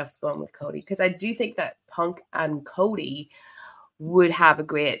all this stuff's going with Cody, because I do think that Punk and Cody would have a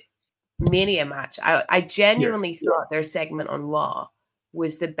great Mania match. I genuinely thought their segment on Raw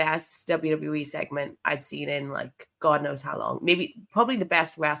was the best WWE segment I'd seen in like God knows how long. Probably the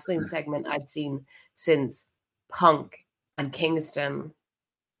best wrestling segment I'd seen since Punk and Kingston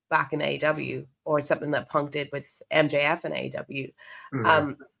back in AEW, or something that Punk did with MJF in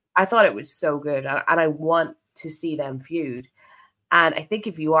AEW. I thought it was so good, and I want to see them feud. And I think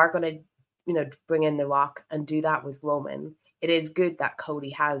if you are going to, you know, bring in The Rock and do that with Roman, it is good that Cody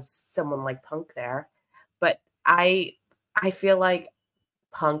has someone like Punk there. But I feel like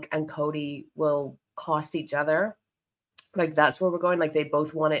Punk and Cody will cost each other. Like, that's where we're going. Like, they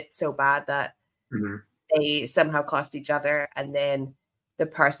both want it so bad that they somehow cost each other, and then the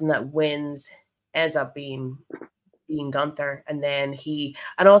person that wins ends up being Gunther. And then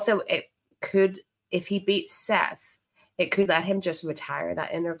also it could, if he beats Seth, it could let him just retire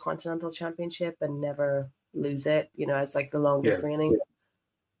that Intercontinental Championship and never lose it, you know, as like the longest reigning.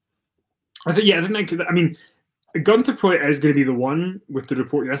 I mean, Gunther probably is going to be the one with the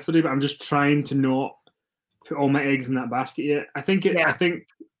report yesterday, but I'm just trying to not put all my eggs in that basket yet. I think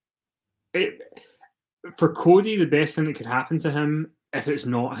for Cody, the best thing that could happen to him, if it's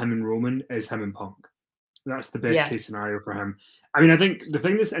not him and Roman, is him and Punk. That's the best case scenario for him. I mean, I think the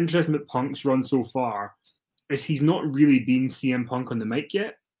thing that's interesting about Punk's run so far is he's not really been CM Punk on the mic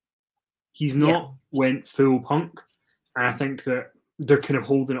yet. He's not went full Punk. And I think that they're kind of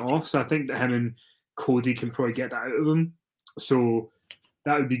holding it off. So I think that him and Cody can probably get that out of him. So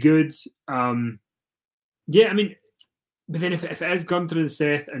that would be good. I mean, but then if it is Gunther and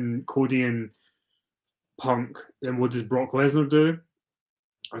Seth and Cody and Punk, then what does Brock Lesnar do?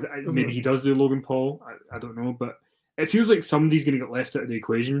 Maybe he does do Logan Paul. I don't know, but it feels like somebody's going to get left out of the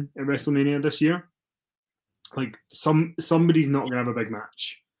equation at WrestleMania this year. Like somebody's not going to have a big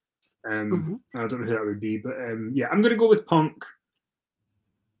match. I don't know who that would be, but I'm going to go with Punk.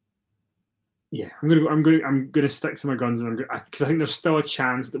 Yeah, I'm going to stick to my guns, and because I think there's still a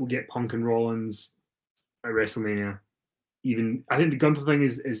chance that we'll get Punk and Rollins at WrestleMania. Even I think the Gunther thing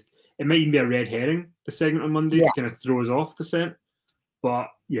is it might even be a red herring, the segment on Monday, to kind of throw us off the scent. But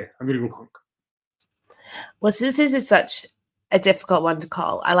yeah, I'm going to go Punk. Well, so this is such a difficult one to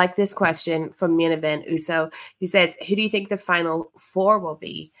call. I like this question from Main Event Uso, who says, who do you think the final four will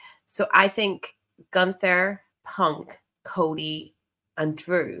be? So I think Gunther, Punk, Cody, and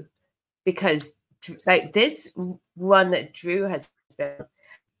Drew, because like this run that Drew has been,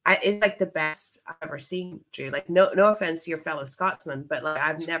 it's like the best I've ever seen Drew. Like no offense to your fellow Scotsman, but like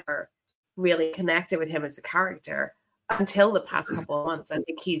I've never really connected with him as a character until the past couple of months. I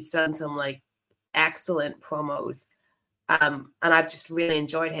think he's done some like excellent promos. And I've just really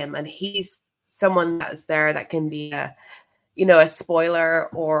enjoyed him. And he's someone that's there that can be a spoiler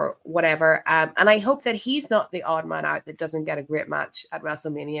or whatever. And I hope that he's not the odd man out that doesn't get a great match at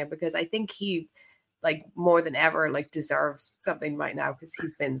WrestleMania, because I think he, like more than ever, like deserves something right now because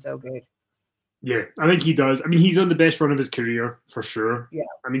he's been so good. Yeah, I think he does. I mean, he's on the best run of his career for sure. Yeah.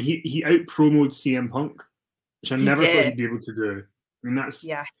 I mean, he out-promoted CM Punk, which I never thought he'd be able to do. I mean, that's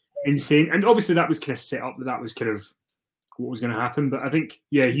insane. And obviously that was kind of set up, that was kind of what was going to happen. But I think,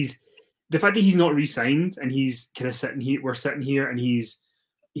 he's the fact that he's not re-signed and he's kind of sitting here, we're sitting here, and his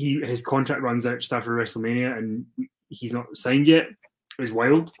contract runs out just after WrestleMania and he's not signed yet is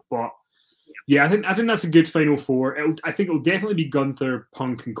wild. But yeah, I think that's a good final four. I think it'll definitely be Gunther,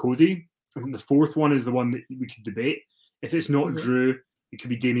 Punk, and Cody. I think the fourth one is the one that we could debate. If it's not Drew, it could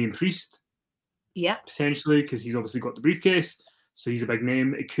be Damian Priest. Yeah, potentially, because he's obviously got the briefcase, so he's a big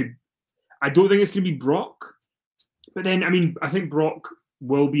name. I don't think it's going to be Brock, but then I think Brock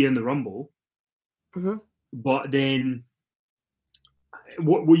will be in the Rumble. But then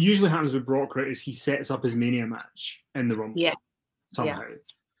what usually happens with Brock, right, is he sets up his Mania match in the Rumble somehow.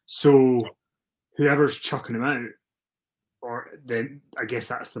 So whoever's chucking him out, or then I guess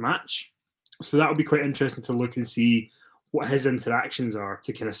that's the match. So that will be quite interesting to look and see what his interactions are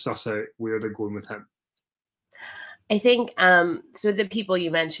to kind of suss out where they're going with him. I think so the people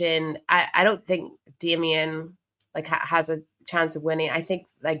you mentioned, I don't think Damian like has a chance of winning. I think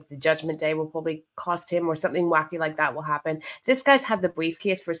like the Judgment Day will probably cost him, or something wacky like that will happen. This guy's had the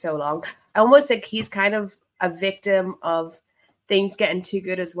briefcase for so long. I almost think he's kind of a victim of things getting too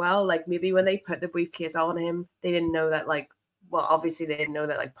good as well. Like maybe when they put the briefcase on him, they didn't know that obviously they didn't know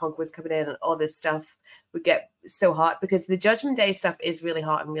that like Punk was coming in and all this stuff would get so hot, because the Judgment Day stuff is really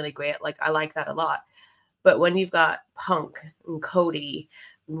hot and really great. Like I like that a lot. But when you've got Punk and Cody,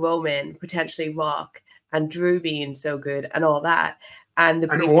 Roman, potentially Rock, and Drew being so good and all that, and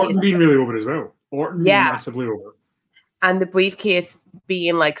Orton being really over as well. Orton being massively over. And the briefcase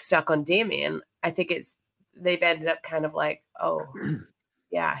being like stuck on Damian, I think they've ended up kind of like, oh,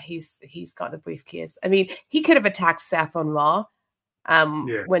 yeah, he's got the briefcase. I mean, he could have attacked Seth on Raw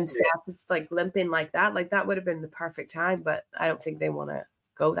when Seth is like limping like that. Like that would have been the perfect time, but I don't think they want to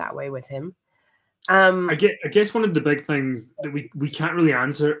go that way with him. I guess one of the big things that we can't really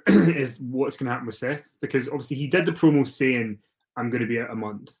answer is what's going to happen with Seth, because obviously he did the promo saying I'm going to be out a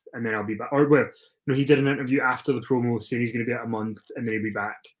month and then I'll be back. Or well, no, he did an interview after the promo saying he's going to be out a month and then he'll be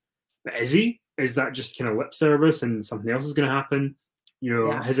back. But is he? Is that just kind of lip service and something else is going to happen?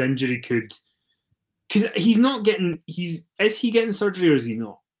 His injury could, because he's not getting. Is he getting surgery or is he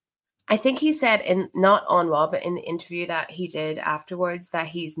not? I think he said not on Raw, but in the interview that he did afterwards that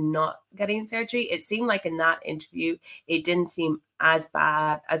he's not getting surgery. It seemed like in that interview, it didn't seem as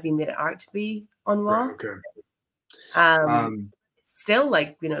bad as he made it out to be on Raw. Right, okay. Still,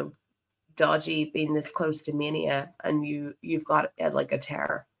 like, dodgy being this close to Mania, and you've got like a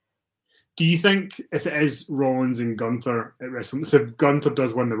tear. Do you think if it is Rollins and Gunther at WrestleMania, so if Gunther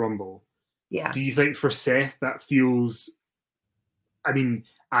does win the Rumble, yeah, do you think for Seth that feels,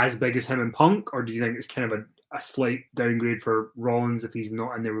 as big as him and Punk, or do you think it's kind of a slight downgrade for Rollins if he's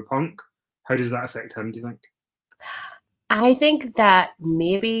not in there with Punk? How does that affect him, do you think? I think that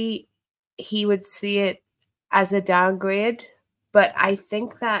maybe he would see it as a downgrade, but I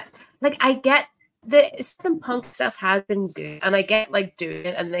think that, like, I get the some Punk stuff has been good, and I get like doing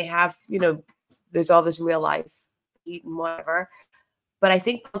it, and they have, there's all this real life heat and whatever, but I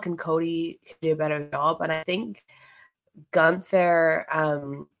think Punk and Cody can do a better job, and I think Gunther,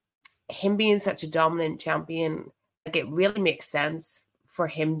 him being such a dominant champion, like, it really makes sense for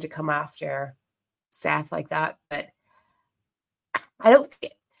him to come after Seth like that. But I don't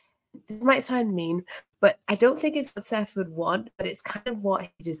think, this might sound mean, but I don't think it's what Seth would want, but it's kind of what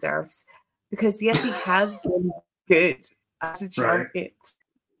he deserves, because yes, he has been good as a champion. Right.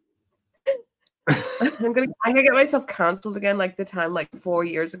 I'm gonna get myself cancelled again, like the time like 4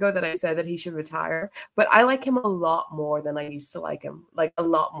 years ago that I said that he should retire. But I like him a lot more than I used to like him, like a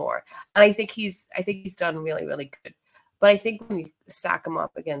lot more. And I think he's done really, really good. But I think when you stack him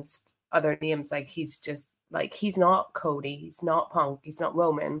up against other names, like, he's just like, he's not Cody, he's not Punk, he's not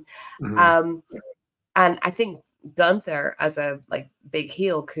Roman. Mm-hmm. And I think Gunther as a like big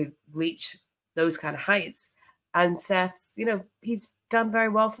heel could reach those kind of heights. And Seth, he's done very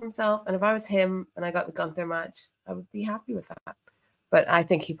well for himself. And if I was him and I got the Gunther match, I would be happy with that. But I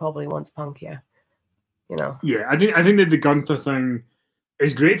think he probably wants Punk, yeah. Yeah, I think that the Gunther thing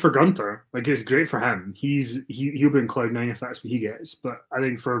is great for Gunther. Like, it's great for him. He'll be in Cloud9 if that's what he gets. But I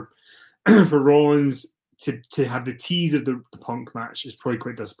think for Rollins to have the tease of the Punk match is probably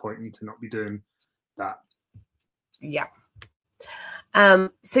quite disappointing to not be doing that. Yeah.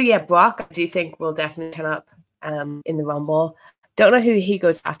 So yeah, Brock, I do think will definitely turn up in the Rumble. Don't know who he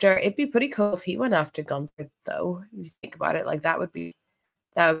goes after. It'd be pretty cool if he went after Gunther, though. If you think about it, like, that would be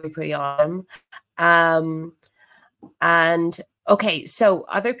pretty awesome. And okay, so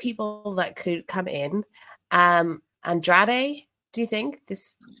other people that could come in, Andrade. Do you think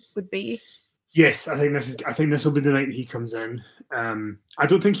this would be? Yes, I think this will be the night that he comes in. I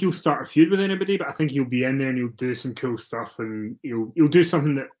don't think he'll start a feud with anybody, but I think he'll be in there and he'll do some cool stuff, and he'll do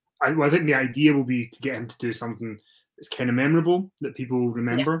something that I think the idea will be to get him to do something that's kind of memorable that people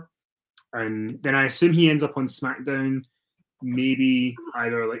remember. Yeah. And then I assume he ends up on SmackDown, maybe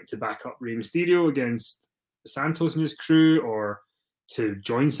either like to back up Rey Mysterio against Santos and his crew, or to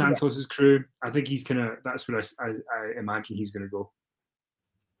join Santos's crew. I think that's where I imagine he's going to go.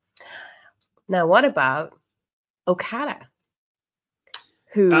 Now, what about Okada,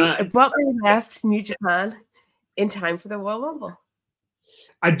 who abruptly left New Japan in time for the Royal Rumble?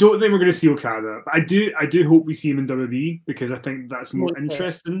 I don't think we're going to see Okada, but I do hope we see him in WWE, because I think that's more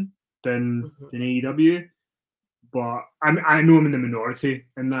interesting than AEW. But I know I'm in the minority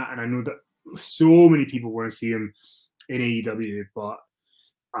in that, and I know that so many people want to see him in AEW. But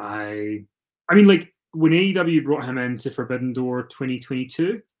I mean, like, when AEW brought him into Forbidden Door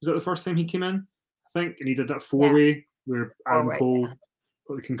 2022, was that the first time he came in? I think, and he did that 4-way where Adam Cole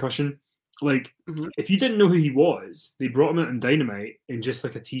got the concussion. Like, if you didn't know who he was, they brought him out in Dynamite in just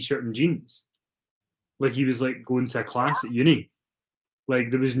like a t-shirt and jeans. Like, he was like going to a class at uni. Like,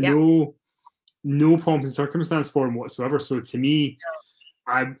 there was no pomp and circumstance for him whatsoever. So to me,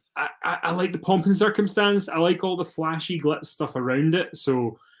 I like the pomp and circumstance. I like all the flashy glitz stuff around it.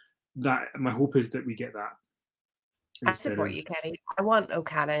 So that my hope is that we get that. I support you, Kenny. I want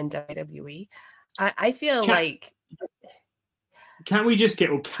Okada in WWE. I feel like... Can't we just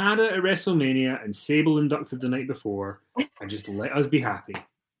get Okada at WrestleMania and Sable inducted the night before and just let us be happy?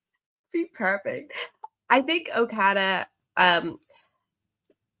 Be perfect. I think Okada, I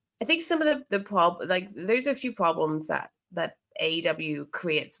think some of the problem, like, there's a few problems that AEW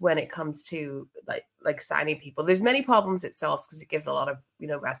creates when it comes to like signing people. There's many problems it solves because it gives a lot of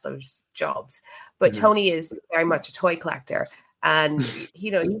wrestlers jobs. But Tony is very much a toy collector, And,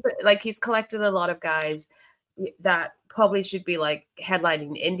 he's collected a lot of guys that probably should be like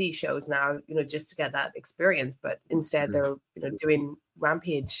headlining indie shows now, just to get that experience. But instead they're, doing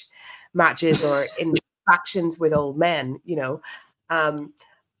Rampage matches or in factions with old men,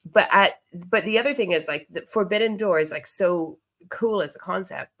 But the other thing is like the Forbidden Door is like so cool as a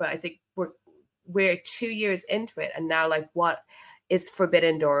concept, but I think we're 2 years into it, and now like what is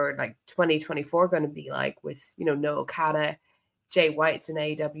Forbidden Door like 2024 going to be like with no Okada, Jay White's in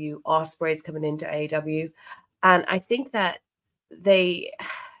AEW, Ospreay's coming into AEW, and I think that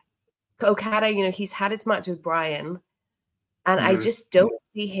Okada, he's had his match with Bryan, and I just don't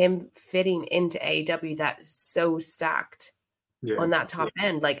see him fitting into AEW that's so stacked on that top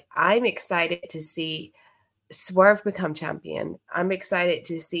end. Like, I'm excited to see Swerve become champion. I'm excited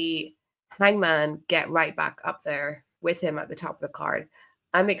to see Hangman get right back up there with him at the top of the card.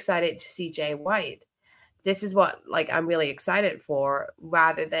 I'm excited to see Jay White. This is what I'm really excited for,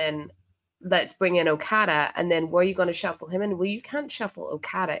 rather than let's bring in Okada and then where are you going to shuffle him in? Well, you can't shuffle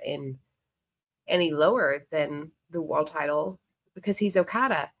Okada in any lower than the world title because he's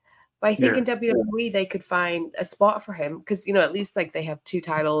Okada. But I think in WWE they could find a spot for him because at least they have 2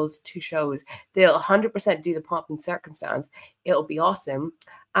 titles, 2 shows. They'll 100% do the pomp and circumstance. It'll be awesome,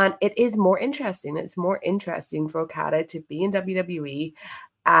 and it is more interesting. It's more interesting for Okada to be in WWE,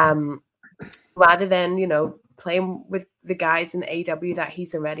 rather than playing with the guys in AEW that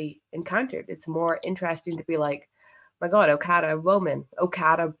he's already encountered. It's more interesting to be like, my God, Okada Roman,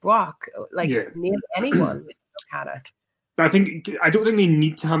 Okada Brock, name anyone Okada. I don't think they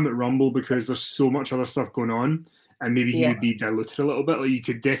need to have him at Rumble because there's so much other stuff going on, and maybe he would be diluted a little bit. Like, you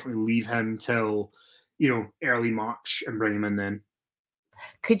could definitely leave him till early March and bring him in then.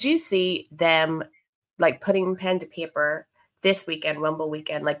 Could you see them putting pen to paper this weekend, Rumble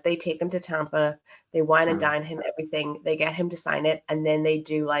weekend? Like, they take him to Tampa, they wine and dine him, everything. They get him to sign it, and then they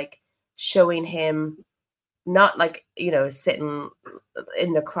do showing him. Not sitting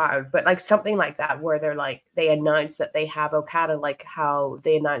in the crowd, but something like that where they're they announce that they have Okada, how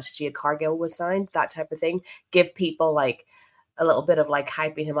they announced Jade Cargill was signed, that type of thing. Give people a little bit of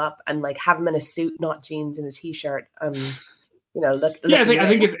hyping him up and have him in a suit, not jeans and a t-shirt. And I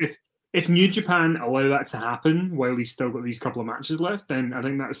think if New Japan allow that to happen while he's still got these couple of matches left, then I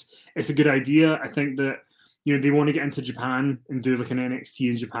think it's a good idea. I think that they want to get into Japan and do an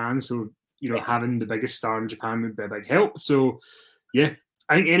NXT in Japan, so having the biggest star in Japan would be a big help. So, I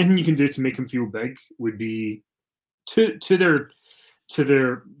think anything you can do to make him feel big would be to their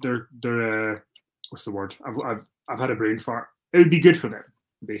what's the word? I've had a brain fart. It would be good for them,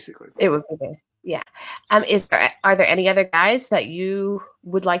 basically. It would be good. Yeah. Are there any other guys that you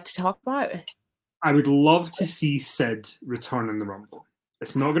would like to talk about? I would love to see Sid return in the Rumble.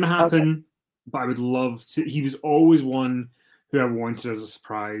 It's not going to happen, but I would love to. He was always one who I wanted as a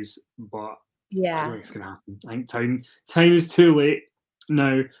surprise, but I don't think it's going to happen. I think time is too late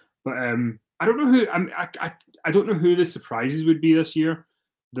now. But I don't know who. I don't know who the surprises would be this year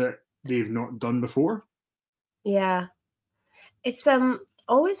that they've not done before. Yeah, it's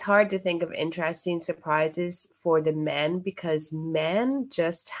always hard to think of interesting surprises for the men because men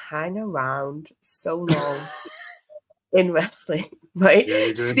just hang around so long in wrestling, right?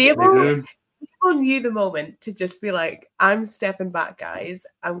 Yeah, they do. People knew the moment to just be like, I'm stepping back, guys.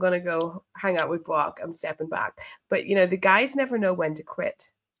 I'm going to go hang out with Brock. I'm stepping back. But, the guys never know when to quit.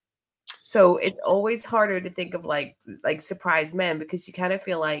 So it's always harder to think of like surprise men because you kind of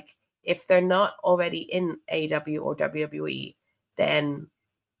feel like if they're not already in AEW or WWE, then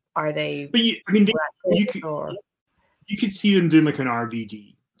are they? But you could see them doing an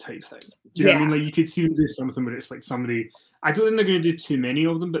RVD type thing. Do you know what I mean? You could see them do something where it's somebody. I don't think they're going to do too many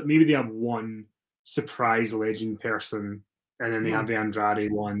of them, but maybe they have one surprise legend person, and then they have the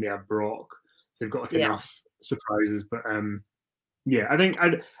Andrade one. They have Brock. They've got enough surprises, but I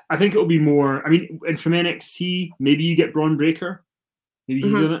think it'll be more. I mean, and from NXT, maybe you get Braun Breaker. Maybe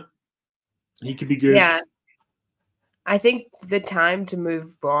he's in it. He could be good. Yeah, I think the time to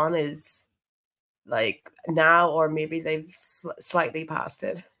move Braun is now, or maybe they've slightly passed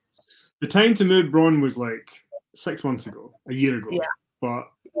it. The time to move Braun was 6 months ago, a year ago. Yeah. But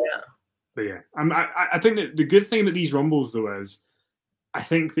I think that the good thing about these Rumbles, though, is I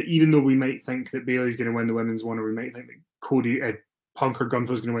think that even though we might think that Bayley's going to win the women's one, or we might think that Cody, Punk or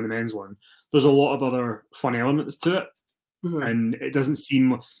Gunther's going to win the men's one, there's a lot of other fun elements to it. Mm-hmm. And it doesn't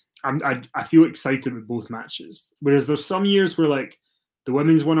seem... I feel excited with both matches. Whereas there's some years where the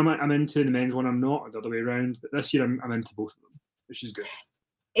women's one I'm into, the men's one I'm not, or the other way around. But this year I'm into both of them, which is good.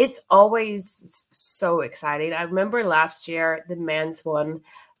 It's always so exciting. I remember last year, the men's one,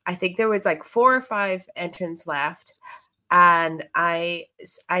 I think there was 4 or 5 entrants left. And I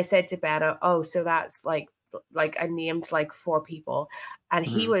said to Benno, oh, so that's like I named like 4 people. And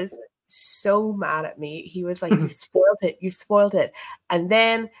he was so mad at me. He was like, you spoiled it. And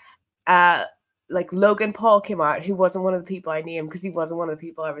then like Logan Paul came out, who wasn't one of the people I named because he wasn't one of the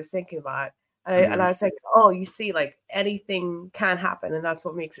people I was thinking about. And I was like, oh, you see, like anything can happen, and that's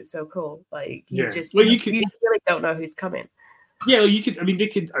what makes it so cool. Like you really don't know who's coming. Yeah, you could. I mean, they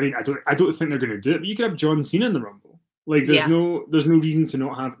could. I mean, I don't think they're going to do it, but you could have John Cena in the Rumble. Like, there's no reason to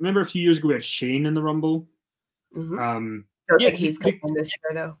not have. Remember a few years ago we had Shane in the Rumble. Don't think he's coming this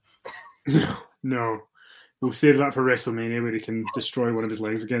year though. No, we'll save that for WrestleMania where he can destroy one of his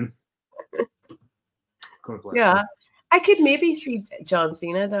legs again. God bless him. I could maybe see John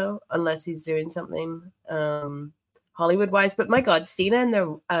Cena though, unless he's doing something Hollywood wise. But my God,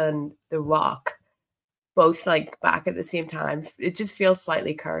 Cena and the Rock, both like back at the same time. It just feels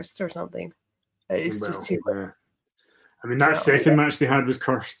slightly cursed or something. It's just too. I mean, that second match they had was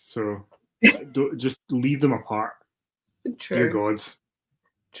cursed, so don't just leave them apart. True. Dear gods.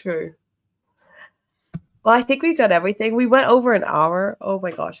 True. Well, I think we've done everything. We went over an hour. Oh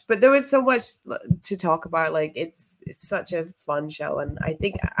my gosh. But there was so much to talk about. Like it's such a fun show. And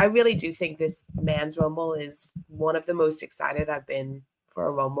I really do think this men's Rumble is one of the most excited I've been for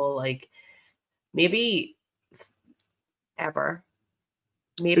a Rumble. Like maybe ever.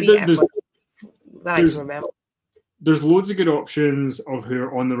 Maybe ever that I can remember. There's loads of good options of who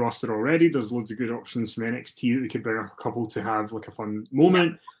are on the roster already. There's loads of good options from NXT that we could bring up a couple to have like a fun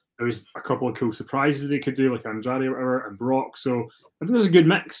moment. Yeah. There's a couple of cool surprises they could do, like Andrade or whatever, and Brock. So I think there's a good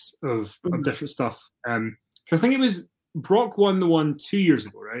mix of different stuff. I think it was Brock won the one 2 years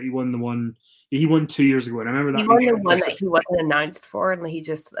ago, right? He won 2 years ago, and I remember that. He won the one that he wasn't announced for, and he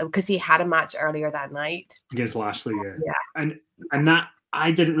just because he had a match earlier that night against Lashley. Yeah. And that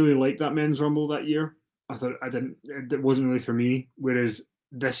I didn't really like that men's Rumble that year. I thought it wasn't really for me. Whereas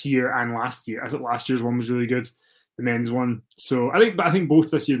this year and last year, I thought last year's one was really good, the men's one. So I think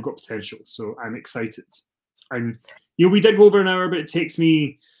both this year have got potential. So I'm excited. And we did go over an hour, but it takes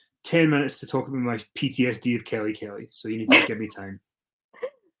me 10 minutes to talk about my PTSD of Kelly. So you need to give me time.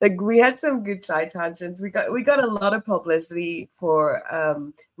 Like we had some good side tangents. We got a lot of publicity for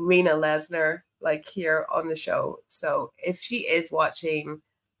Rena Lesnar like here on the show. So if she is watching.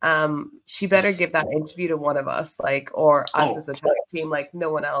 She better give that interview to one of us, like, or us as a tag team, like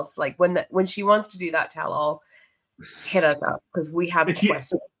no one else. Like when she wants to do that tell all, hit us up because we have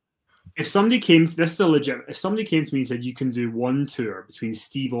questions. If somebody came, this is a legit. If somebody came to me and said you can do one tour between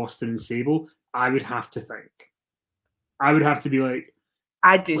Steve Austin and Sable, I would have to think. I would have to be like,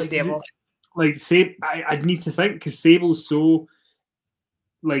 I'd do Sable. Like Sable, I'd need to think because Sable's so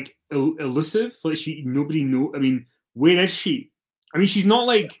like elusive. Like nobody know. I mean, where is she? I mean, she's not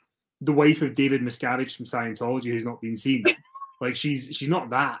like the wife of David Miscavige from Scientology who's not been seen. Like she's not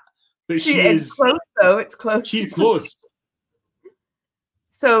that. But she is close though. It's close. She's close.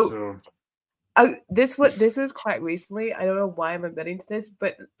 So this was quite recently. I don't know why I'm admitting to this,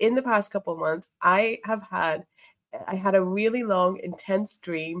 but in the past couple of months, I had a really long, intense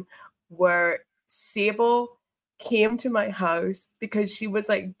dream where Sable came to my house because she was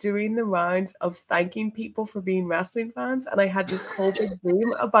like doing the rounds of thanking people for being wrestling fans, and I had this whole big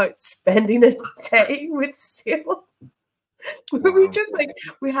dream about spending a day with Sable. Wow.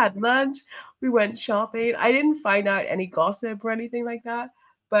 We had lunch, we went shopping. I didn't find out any gossip or anything like that,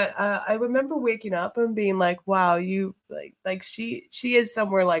 but I remember waking up and being like, wow, you like she is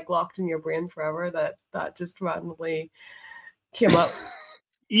somewhere like locked in your brain forever that just randomly came up.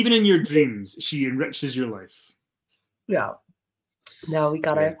 Even in your dreams, she enriches your life. Yeah. No, we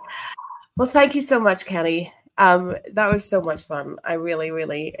got her. Well, thank you so much, Kenny. That was so much fun. I really,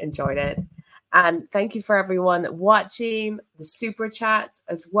 really enjoyed it. And thank you for everyone watching the super chats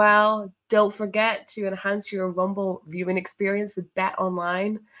as well. Don't forget to enhance your Rumble viewing experience with Bet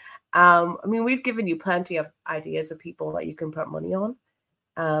Online. I mean, we've given you plenty of ideas of people that you can put money on.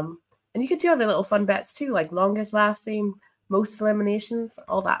 And you can do other little fun bets too, like longest lasting, most eliminations,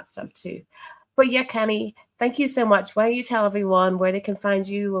 all that stuff too. But yeah, Kenny, thank you so much. Why don't you tell everyone where they can find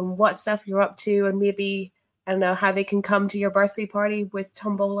you and what stuff you're up to, and maybe, I don't know, how they can come to your birthday party with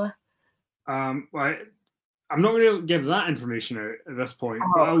Tombola? I'm not going to give that information out at this point,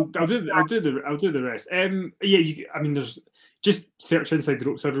 but I'll do the rest. There's just search Inside the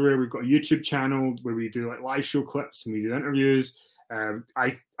Ropes everywhere. We've got a YouTube channel where we do like live show clips and we do interviews.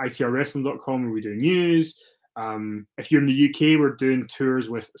 ITRWrestling.com where we do news. If you're in the UK, we're doing tours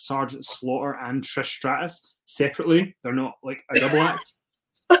with Sergeant Slaughter and Trish Stratus separately. They're not like a double act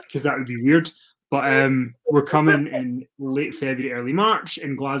because that would be weird. But we're coming in late February, early March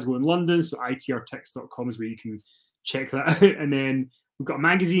in Glasgow and London. So itrtix.com is where you can check that out. And then we've got a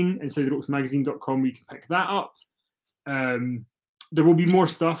magazine, InsideTheRopesMagazine.com, where you can pick that up. There will be more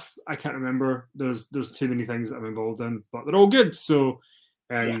stuff. I can't remember. There's too many things that I'm involved in, but they're all good. So,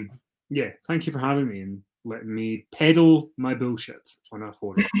 yeah, thank you for having me and letting me peddle my bullshit on a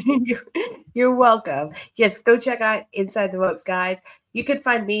forum. You're welcome. Yes, go check out Inside the Ropes, guys. You can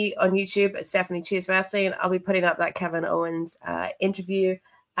find me on YouTube at Stephanie Chase Wrestling. I'll be putting up that Kevin Owens interview,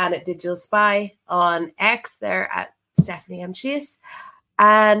 and at Digital Spy on X there at Stephanie M. Chase.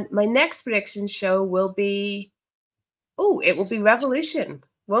 And my next prediction show will be, it will be Revolution,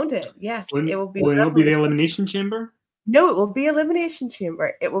 won't it? Yes, it will be. Will it be the Elimination Chamber? No, it will be Elimination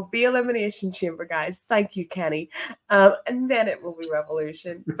Chamber. It will be Elimination Chamber, guys. Thank you, Kenny. And then it will be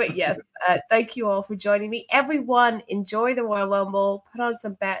Revolution. But yes, thank you all for joining me. Everyone, enjoy the Royal Rumble. Put on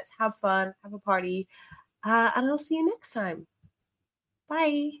some bets. Have fun. Have a party. And I'll see you next time.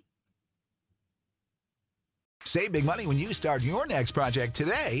 Bye. Save big money when you start your next project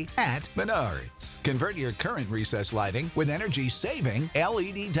today at Menards. Convert your current recessed lighting with energy-saving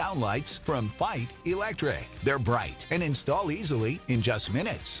LED downlights from Fight Electric. They're bright and install easily in just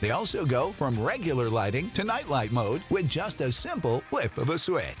minutes. They also go from regular lighting to nightlight mode with just a simple flip of a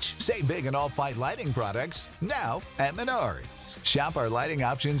switch. Save big on all Fight lighting products now at Menards. Shop our lighting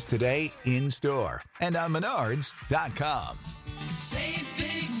options today in-store and on Menards.com. Save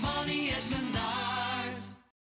big